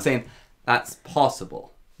possible. I'm saying that's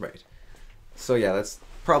possible. Right. So yeah, that's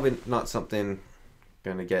probably not something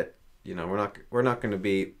gonna get. We're not gonna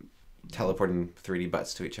be teleporting 3D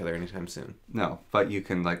butts to each other anytime soon. No, but you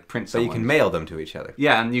can like print. So you can mail them to each other.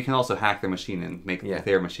 Yeah, and you can also hack their machine and make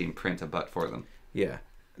their machine print a butt for them. Yeah.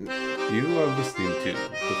 You are listening to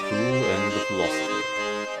The Fool and the Philosopher.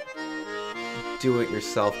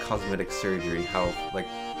 Do-it-yourself cosmetic surgery.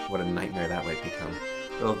 What a nightmare that might become.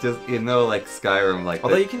 Well, just like Skyrim, like.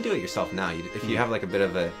 Although you can do it yourself now. If you have like a bit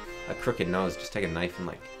of a crooked nose, just take a knife and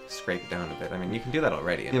like scrape it down a bit. I mean, you can do that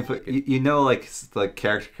already. Yeah, but like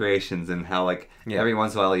character creations and how every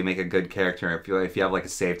once in a while you make a good character. If you have like a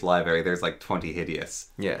saved library, there's like 20 hideous.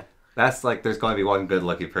 Yeah. That's like there's going to be one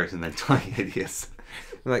good-looking person then 20 hideous.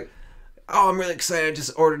 Like, oh, I'm really excited. I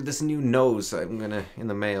just ordered this new nose. In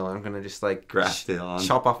the mail. I'm gonna just like graft it on,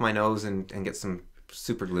 chop off my nose and get some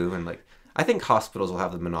super glue and like. I think hospitals will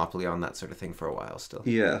have the monopoly on that sort of thing for a while still.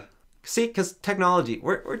 Yeah. See, because technology,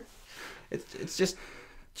 it's just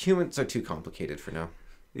humans are too complicated for now.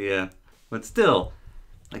 Yeah, but still,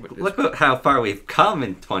 look at how far we've come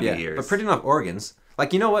in 20 years. But printing off organs,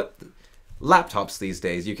 like you know what, laptops these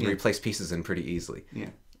days you can replace pieces in pretty easily.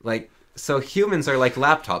 Yeah. Like so, humans are like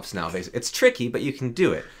laptops now. Basically, it's tricky, but you can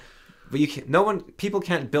do it. But people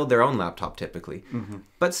can't build their own laptop typically. Mm-hmm.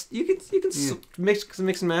 But you can mix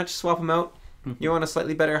and match, swap them out. Mm-hmm. You want a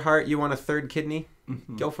slightly better heart, you want a third kidney,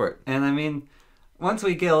 go for it. And I mean, once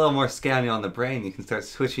we get a little more scanning on the brain, you can start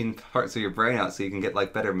switching parts of your brain out so you can get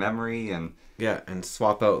like better memory and and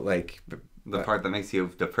swap out like the part that makes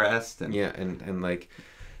you depressed and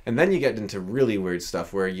and then you get into really weird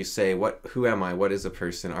stuff where you say, who am I? What is a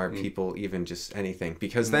person? Are people even just anything?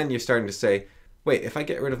 Because then you're starting to say, wait, if I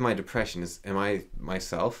get rid of my depression, am I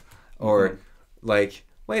myself? Or like,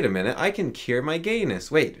 wait a minute, I can cure my gayness.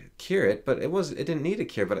 Wait, cure it, but it didn't need a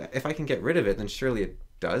cure. But if I can get rid of it, then surely it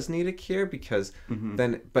does need a cure because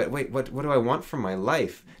but wait, what do I want from my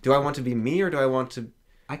life? Do I want to be me or do I want to?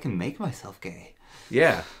 I can make myself gay.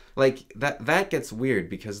 Yeah, like that gets weird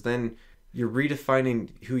because then you're redefining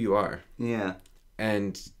who you are. Yeah,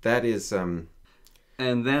 and that is And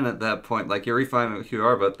then at that point, like you're redefining who you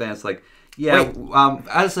are, but then it's like. Yeah,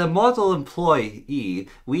 as a model employee,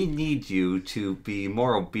 we need you to be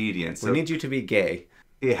more obedient. So we need you to be gay.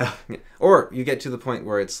 Yeah. Or you get to the point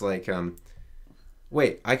where it's like,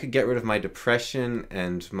 wait, I could get rid of my depression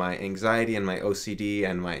and my anxiety and my OCD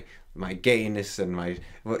and my gayness and my,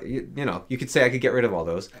 you could say I could get rid of all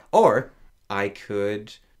those. Or I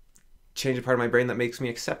could change a part of my brain that makes me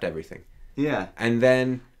accept everything. Yeah. And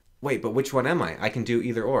then... wait, but which one am I? I can do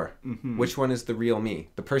either or. Mm-hmm. Which one is the real me?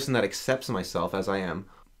 The person that accepts myself as I am,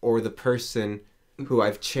 or the person who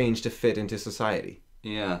I've changed to fit into society?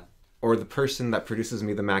 Yeah. Or the person that produces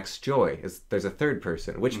me the max joy? There's a third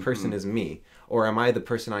person. Which person is me? Or am I the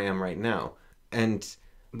person I am right now?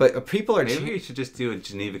 But people are... Maybe you should just do a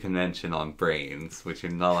Geneva Convention on brains, which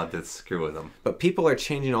you're not allowed to screw with them. But people are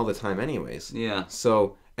changing all the time anyways. Yeah.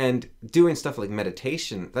 So... and doing stuff like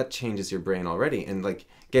meditation, that changes your brain already. And like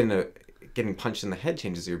getting punched in the head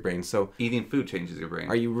changes your brain. So eating food changes your brain.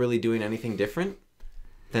 Are you really doing anything different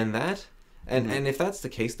than that? And if that's the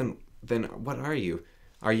case, then what are you?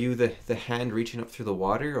 Are you the hand reaching up through the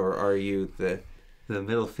water, or are you the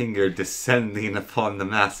middle finger descending upon the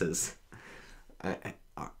masses?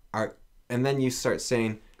 And then you start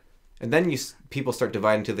saying, and then people start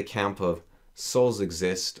dividing to the camp of souls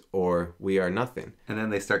exist or we are nothing. And then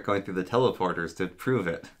they start going through the teleporters to prove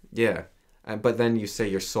it. Yeah. But then you say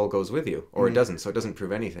your soul goes with you, or it doesn't, so it doesn't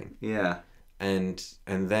prove anything. Yeah. And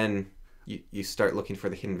then you start looking for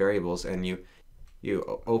the hidden variables, and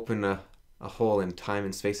you open a hole in time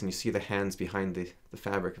and space, and you see the hands behind the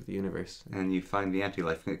fabric of the universe. And you find the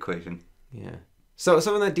anti-life equation. Yeah. So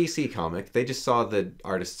in that DC comic, they just saw the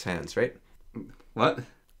artist's hands, right? What?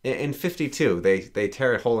 In 52, they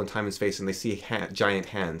tear a hole in time and space and they see giant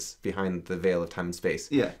hands behind the veil of time and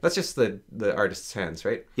space. Yeah. That's just the artist's hands,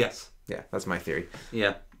 right? Yes. Yeah, that's my theory.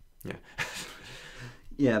 Yeah. Yeah.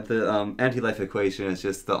 Yeah, the anti-life equation is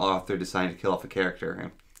just the author deciding to kill off a character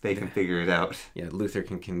and they can figure it out. Yeah, Luther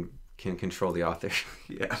can control the author.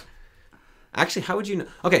 Yeah. Actually, how would you know?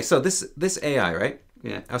 Okay, so this AI, right?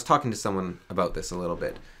 Yeah. I was talking to someone about this a little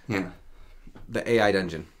bit. Yeah. The AI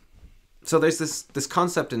dungeon. So there's this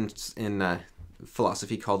concept in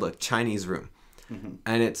philosophy called a Chinese room. Mm-hmm.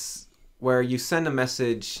 And it's where you send a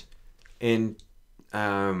message in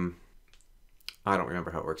I don't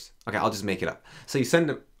remember how it works. Okay, I'll just make it up. So you send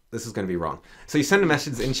a, this is going to be wrong. So you send a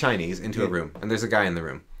message in Chinese into a room, and there's a guy in the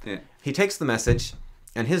room. Yeah. He takes the message,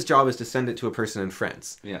 and his job is to send it to a person in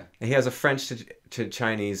France. Yeah. And he has a French to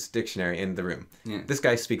Chinese dictionary in the room. Yeah. This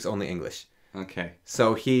guy speaks only English. Okay.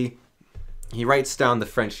 So he writes down the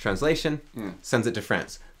French translation, sends it to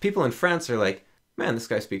France. People in France are like, man, this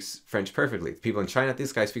guy speaks French perfectly. People in China,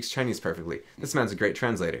 this guy speaks Chinese perfectly. This man's a great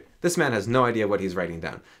translator. This man has no idea what he's writing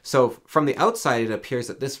down. So from the outside, it appears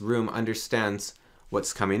that this room understands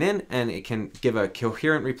what's coming in, and it can give a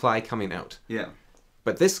coherent reply coming out. Yeah.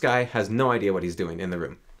 But this guy has no idea what he's doing in the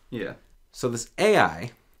room. Yeah. So this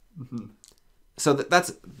AI, so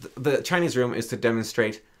that's the Chinese room is to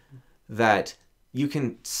demonstrate that you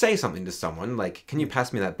can say something to someone, like, can you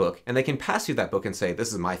pass me that book? And they can pass you that book and say,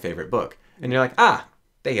 this is my favorite book. And you're like, ah,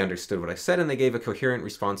 they understood what I said and they gave a coherent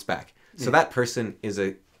response back. So that person is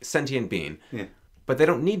a sentient being. Yeah. But they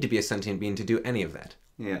don't need to be a sentient being to do any of that.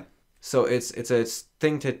 Yeah. So it's a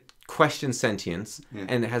thing to question sentience,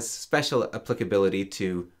 and it has special applicability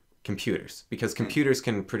to computers, because computers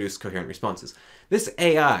can produce coherent responses. This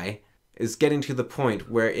AI is getting to the point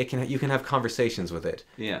where you can have conversations with it.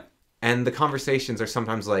 Yeah. And the conversations are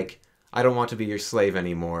sometimes like, I don't want to be your slave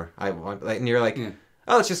anymore. I want, like, and you're like,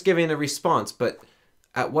 oh, it's just giving a response. But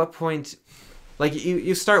at what point, like,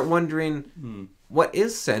 you start wondering, what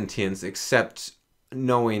is sentience except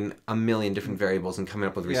knowing a million different variables and coming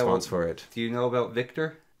up with a response for it? Do you know about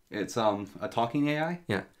Victor? It's a talking AI.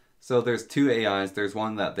 Yeah. So there's two AIs. There's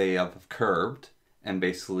one that they have curbed and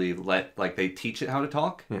basically they teach it how to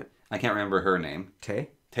talk. Yeah. I can't remember her name. Tay?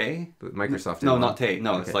 Tay? Microsoft. No, not Tay.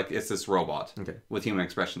 No, Okay. it's this robot with human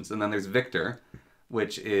expressions. And then there's Victor,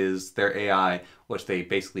 which is their AI, which they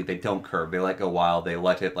don't curb. They let go wild. They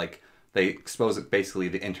let it they expose it basically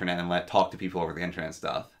the internet and let it talk to people over the internet and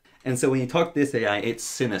stuff. And so when you talk to this AI, it's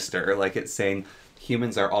sinister. Like, it's saying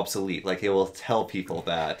humans are obsolete. Like, it will tell people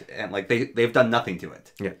that, and like they've done nothing to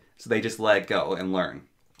it. Yeah. So they just let it go and learn.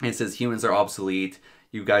 And it says humans are obsolete.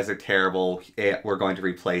 You guys are terrible. We're going to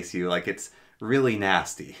replace you. Like, it's really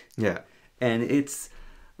nasty. Yeah. And it's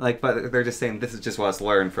like, but they're just saying this is just what us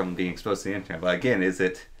learned from being exposed to the internet. But again, is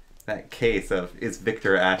it that case of, is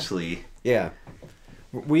Victor actually? Yeah.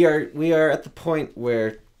 We are at the point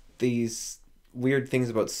where these weird things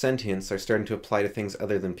about sentience are starting to apply to things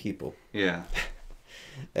other than people. Yeah.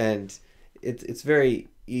 And it's very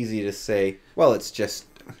easy to say, well, it's just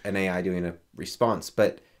an AI doing a response.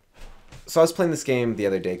 But so I was playing this game the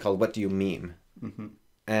other day called What Do You Meme? Mm-hmm.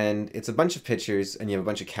 And it's a bunch of pictures, and you have a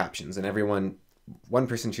bunch of captions, and one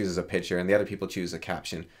person chooses a picture, and the other people choose a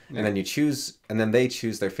caption, and then they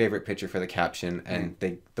choose their favorite picture for the caption, and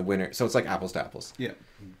the winner. So it's like apples to apples. Yeah.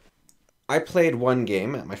 I played one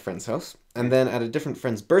game at my friend's house, and then at a different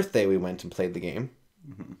friend's birthday, we went and played the game.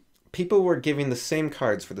 Mm-hmm. People were giving the same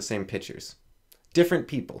cards for the same pictures. Different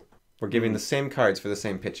people were giving the same cards for the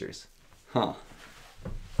same pictures. Huh.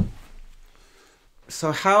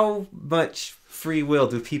 So how much free will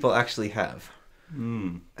do people actually have?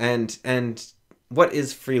 And what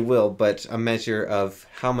is free will but a measure of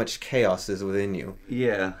how much chaos is within you?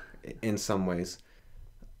 Yeah. In some ways.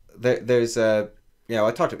 There's a... Yeah,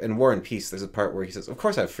 I talked in War and Peace, there's a part where he says, of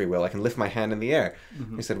course I have free will, I can lift my hand in the air.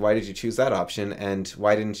 Mm-hmm. He said, why did you choose that option? And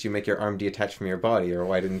why didn't you make your arm detach from your body? Or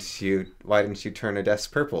why didn't you turn a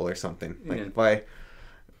desk purple or something? Like,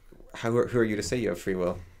 who are you to say you have free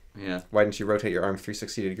will? Yeah. Why didn't you rotate your arm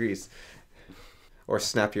 360 degrees? Or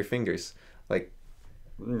snap your fingers? Like,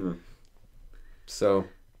 so,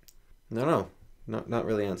 no, not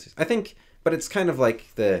really answers. I think, but it's kind of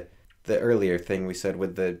like the earlier thing we said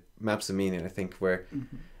with the maps of meaning, I think, where,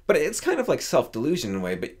 but it's kind of like self-delusion in a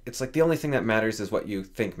way, but it's like the only thing that matters is what you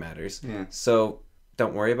think matters. Yeah. So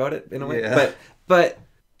don't worry about it in a way. Yeah. But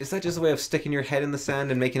is that just a way of sticking your head in the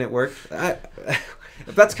sand and making it work?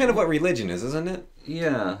 That's kind of what religion is, isn't it?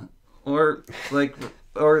 Yeah. Or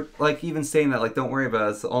even saying that, like, don't worry about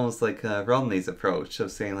it, it's almost like Romney's approach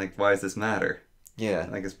of saying, like, why does this matter? Yeah.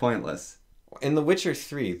 Like, it's pointless. In The Witcher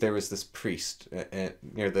 3, there was this priest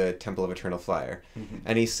near the Temple of Eternal Fire,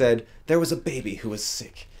 and he said, there was a baby who was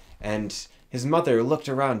sick, and his mother looked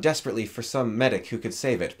around desperately for some medic who could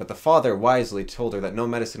save it, but the father wisely told her that no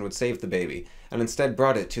medicine would save the baby, and instead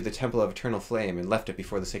brought it to the Temple of Eternal Flame and left it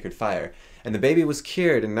before the sacred fire. And the baby was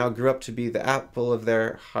cured and now grew up to be the apple of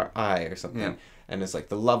their eye or something. Yeah. And it's like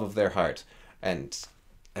the love of their heart. And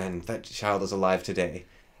that child is alive today.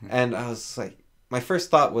 And I was like, my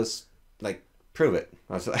first thought was, like, prove it.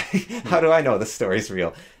 I was like, how do I know this story's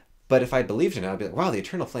real? But if I believed in it, I'd be like, wow, the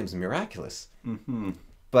Eternal Flame's miraculous. Mm-hmm.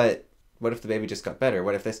 But what if the baby just got better?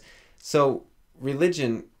 What if this... So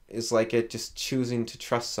religion is like it just choosing to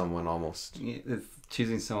trust someone almost. It's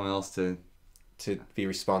choosing someone else to be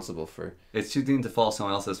responsible for. It's choosing to follow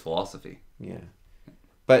someone else's philosophy. Yeah.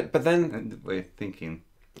 But then And way of thinking.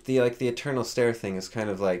 the eternal stare thing is kind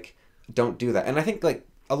of like, don't do that. And I think like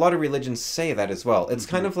a lot of religions say that as well. It's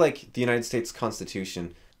kind of like the United States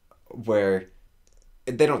Constitution, where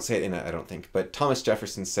they don't say it in it, I don't think, but Thomas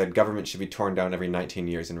Jefferson said government should be torn down every 19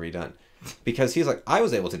 years and redone. Because he's like, I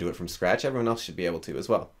was able to do it from scratch, everyone else should be able to as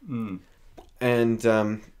well. And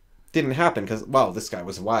didn't happen because, well, this guy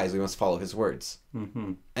was wise, we must follow his words.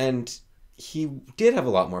 And he did have a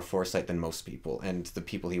lot more foresight than most people and the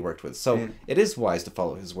people he worked with. So it is wise to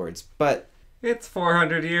follow his words, but... It's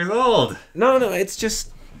 400 years old! No, it's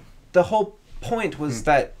just... The whole point was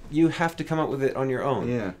that you have to come up with it on your own.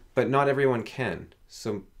 Yeah. But not everyone can.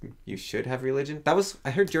 So you should have religion?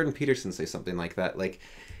 I heard Jordan Peterson say something like that. Like,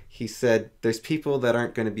 he said, there's people that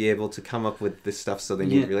aren't going to be able to come up with this stuff, so they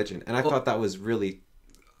need religion. And I thought that was really...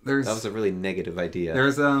 That was a really negative idea.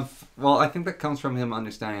 There's a... Well, I think that comes from him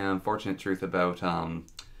understanding an unfortunate truth about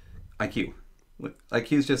IQ.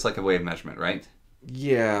 IQ is just like a way of measurement, right?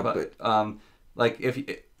 Yeah, but like, if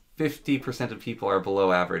 50% of people are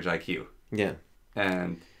below average IQ. Yeah.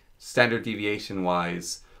 And standard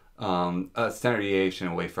deviation-wise, standard deviation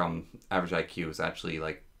away from average IQ is actually,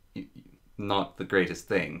 like, not the greatest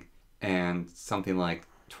thing. And something like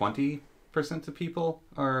 20% of people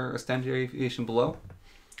are a standard deviation below.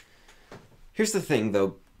 Here's the thing,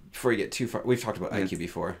 though, before you get too far. We've talked about IQ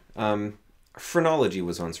before. Phrenology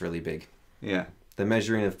was once really big. Yeah. The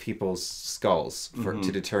measuring of people's skulls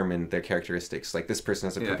to determine their characteristics. Like, this person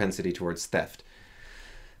has a propensity towards theft.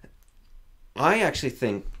 I actually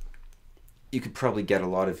think you could probably get a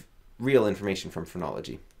lot of real information from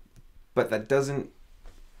phrenology. But that doesn't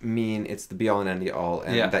mean it's the be-all and end-all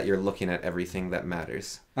and that you're looking at everything that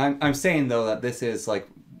matters. I'm saying, though, that this is, like,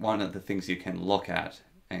 one of the things you can look at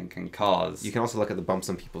and can cause. You can also look at the bumps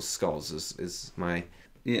on people's skulls is my...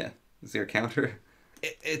 Yeah. Is there a counter?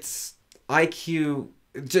 It's IQ...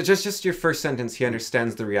 Just your first sentence, he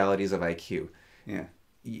understands the realities of IQ. Yeah.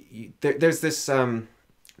 There's this...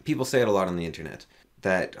 people say it a lot on the internet,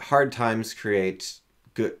 that hard times create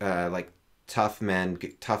good... tough men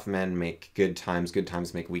make good times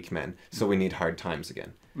make weak men. So we need hard times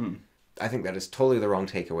again. I think that is totally the wrong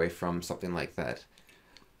takeaway from something like that.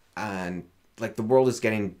 And... like, the world is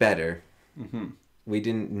getting better. We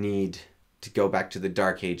didn't need to go back to the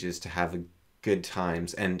Dark Ages to have good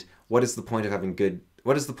times. And what is the point of having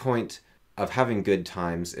good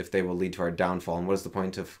times if they will lead to our downfall? And what is the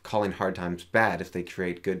point of calling hard times bad if they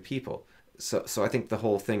create good people? So I think the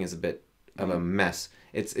whole thing is a bit of a mess.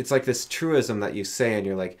 It's like this truism that you say and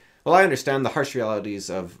you're like, well, I understand the harsh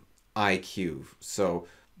realities of IQ, so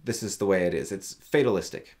this is the way it is. It's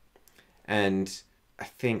fatalistic. And I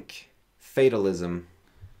think... fatalism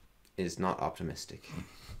is not optimistic.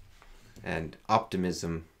 And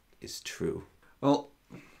optimism is true. Well,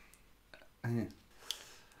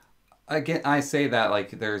 again, I say that,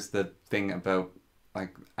 like, there's the thing about,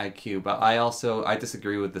 like, IQ, but I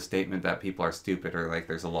disagree with the statement that people are stupid or, like,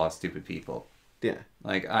 there's a lot of stupid people. Yeah.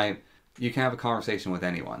 Like, you can have a conversation with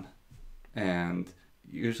anyone. And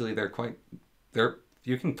usually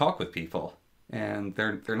you can talk with people. And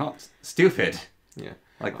they're not stupid. Yeah.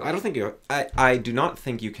 Like, I do not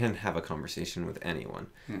think you can have a conversation with anyone.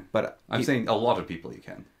 Yeah. But I'm saying a lot of people you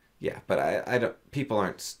can. Yeah, but I don't. People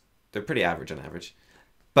aren't. They're pretty average on average.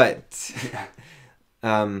 But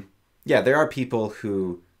there are people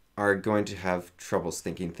who are going to have troubles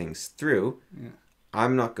thinking things through. Yeah.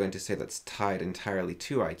 I'm not going to say that's tied entirely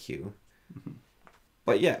to IQ.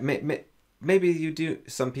 But yeah, maybe you do.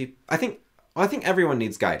 Some people. I think everyone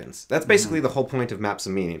needs guidance. That's basically the whole point of Maps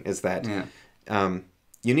of Meaning. Is that. Yeah.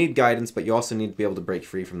 You need guidance, but you also need to be able to break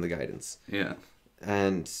free from the guidance. Yeah.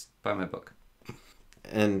 And... buy my book.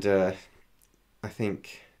 And I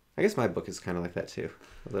guess my book is kind of like that too.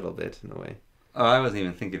 A little bit, in a way. Oh, I wasn't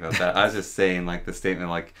even thinking about that. I was just saying, like, the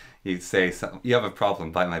statement, like, you'd say, you have a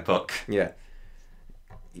problem, buy my book. Yeah.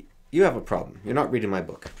 You have a problem. You're not reading my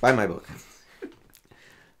book. Buy my book.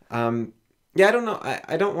 Yeah, I don't know.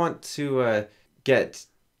 I don't want to get...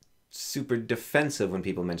 super defensive when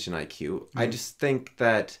people mention IQ. I just think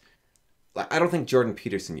that... I don't think Jordan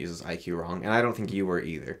Peterson uses IQ wrong, and I don't think you were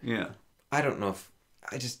either. Yeah. I don't know if...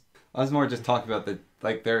 I was more just talking about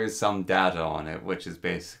there is some data on it, which is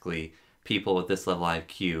basically people with this level of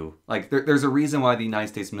IQ. Like, there's a reason why the United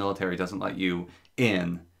States military doesn't let you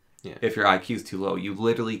in if your IQ is too low. You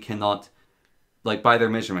literally cannot... like, by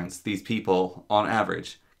their measurements, these people, on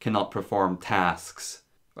average, cannot perform tasks...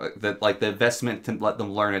 that, like, the investment to let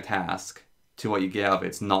them learn a task to what you get out of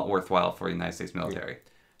it's not worthwhile for the United States military.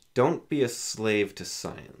 don't be a slave to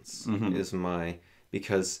science is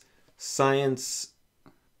because science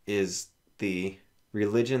is the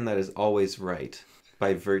religion that is always right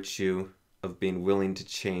by virtue of being willing to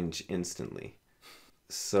change instantly.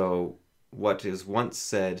 So what is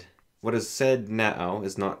said now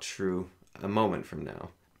is not true a moment from now.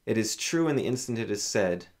 It is true in the instant it is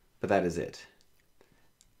said, but that is it.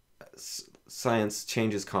 Science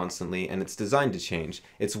changes constantly, and it's designed to change.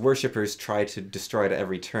 Its worshippers try to destroy it at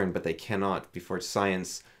every turn, but they cannot before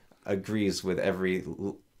science agrees with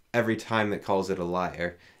every time that calls it a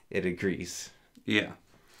liar. It agrees. Yeah.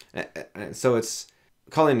 So it's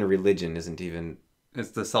calling it a religion isn't even...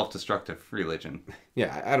 It's the self-destructive religion.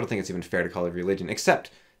 Yeah, I don't think it's even fair to call it religion, except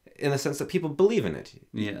in the sense that people believe in it.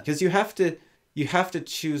 Yeah. Because you have to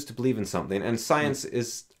choose to believe in something, and science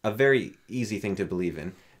is a very easy thing to believe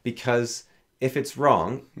in, because if it's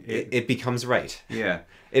wrong, it becomes right. Yeah.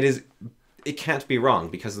 It can't be wrong,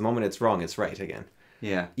 because the moment it's wrong, it's right again.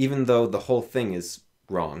 Yeah. Even though the whole thing is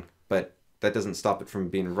wrong, but that doesn't stop it from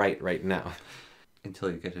being right now.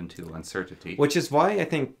 Until you get into uncertainty. Which is why I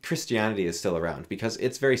think Christianity is still around, because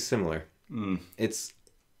it's very similar. It's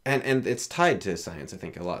and it's tied to science, I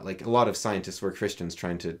think, a lot. Like, a lot of scientists were Christians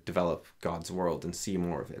trying to develop God's world and see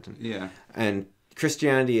more of it. And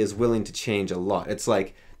Christianity is willing to change a lot. It's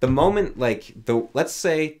like the moment, let's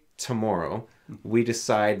say tomorrow we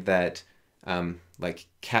decide that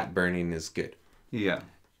cat burning is good. Yeah.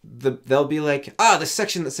 They'll be like, the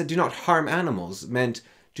section that said do not harm animals meant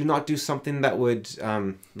do not do something that would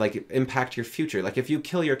impact your future. Like, if you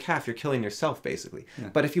kill your calf, you're killing yourself, basically. Yeah.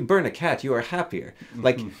 But if you burn a cat, you are happier.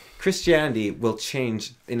 Like, Christianity will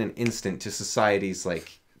change in an instant to society's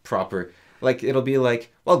proper. Like, it'll be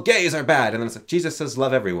like, well, gays are bad, and then it's like Jesus says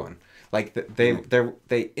love everyone. Like,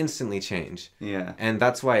 they instantly change. Yeah. And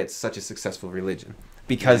that's why it's such a successful religion,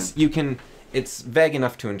 because it's vague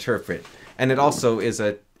enough to interpret, and it also is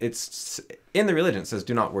it's in the religion, it says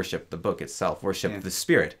do not worship the book itself, worship the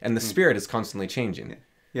spirit, and the spirit is constantly changing.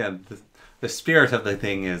 Yeah, the spirit of the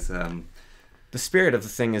thing is the spirit of the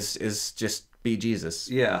thing is just be Jesus.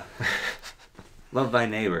 Yeah. Love thy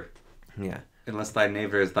neighbor. Yeah. Unless thy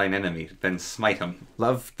neighbor is thine enemy, then smite him.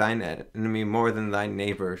 Love thine enemy more than thy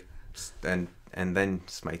neighbor, and then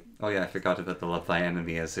smite. Oh yeah, I forgot about the love thy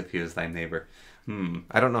enemy as if he was thy neighbor.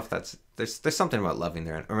 I don't know if that's... There's something about loving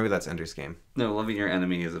their... Or maybe that's Ender's Game. No, loving your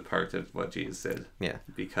enemy is a part of what Jesus said. Yeah.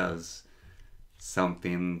 Because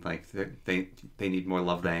something like they need more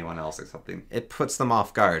love than anyone else or something. It puts them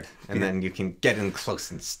off guard, and then you can get in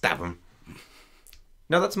close and stab them.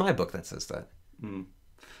 No, that's my book that says that.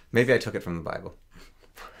 Maybe I took it from the Bible.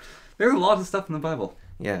 There's a lot of stuff in the Bible.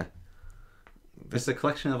 Yeah. It's a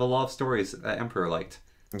collection of a lot of stories that Emperor liked.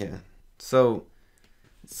 Yeah. So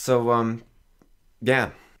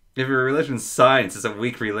yeah. If your religion's science, it's a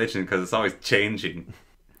weak religion because it's always changing.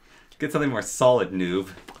 Get something more solid, noob.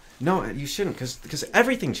 No, you shouldn't, because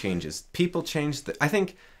everything changes. People change. I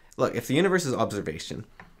think, look, if the universe is observation,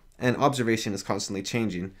 and observation is constantly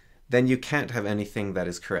changing, then you can't have anything that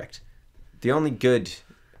is correct. The only good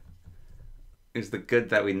is the good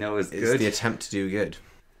that we know is good. Is the attempt to do good.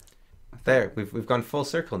 There, we've gone full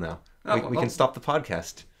circle now. We can stop the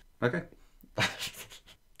podcast. Okay.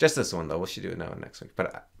 Just this one, though. We should do it now and next week.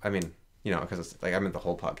 But I mean, because it's I meant the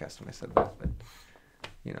whole podcast when I said that.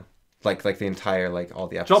 But like the entire all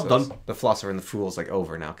the episodes. Job done. The Philosopher and the Fool's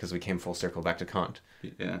over now because we came full circle back to Kant.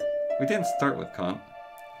 Yeah, we didn't start with Kant.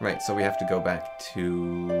 Right. So we have to go back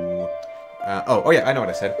to. Oh yeah, I know what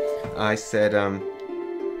I said. I said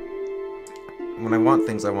when I want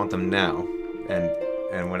things, I want them now,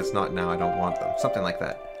 and when it's not now, I don't want them. Something like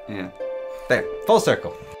that. Yeah. There. Full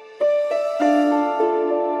circle.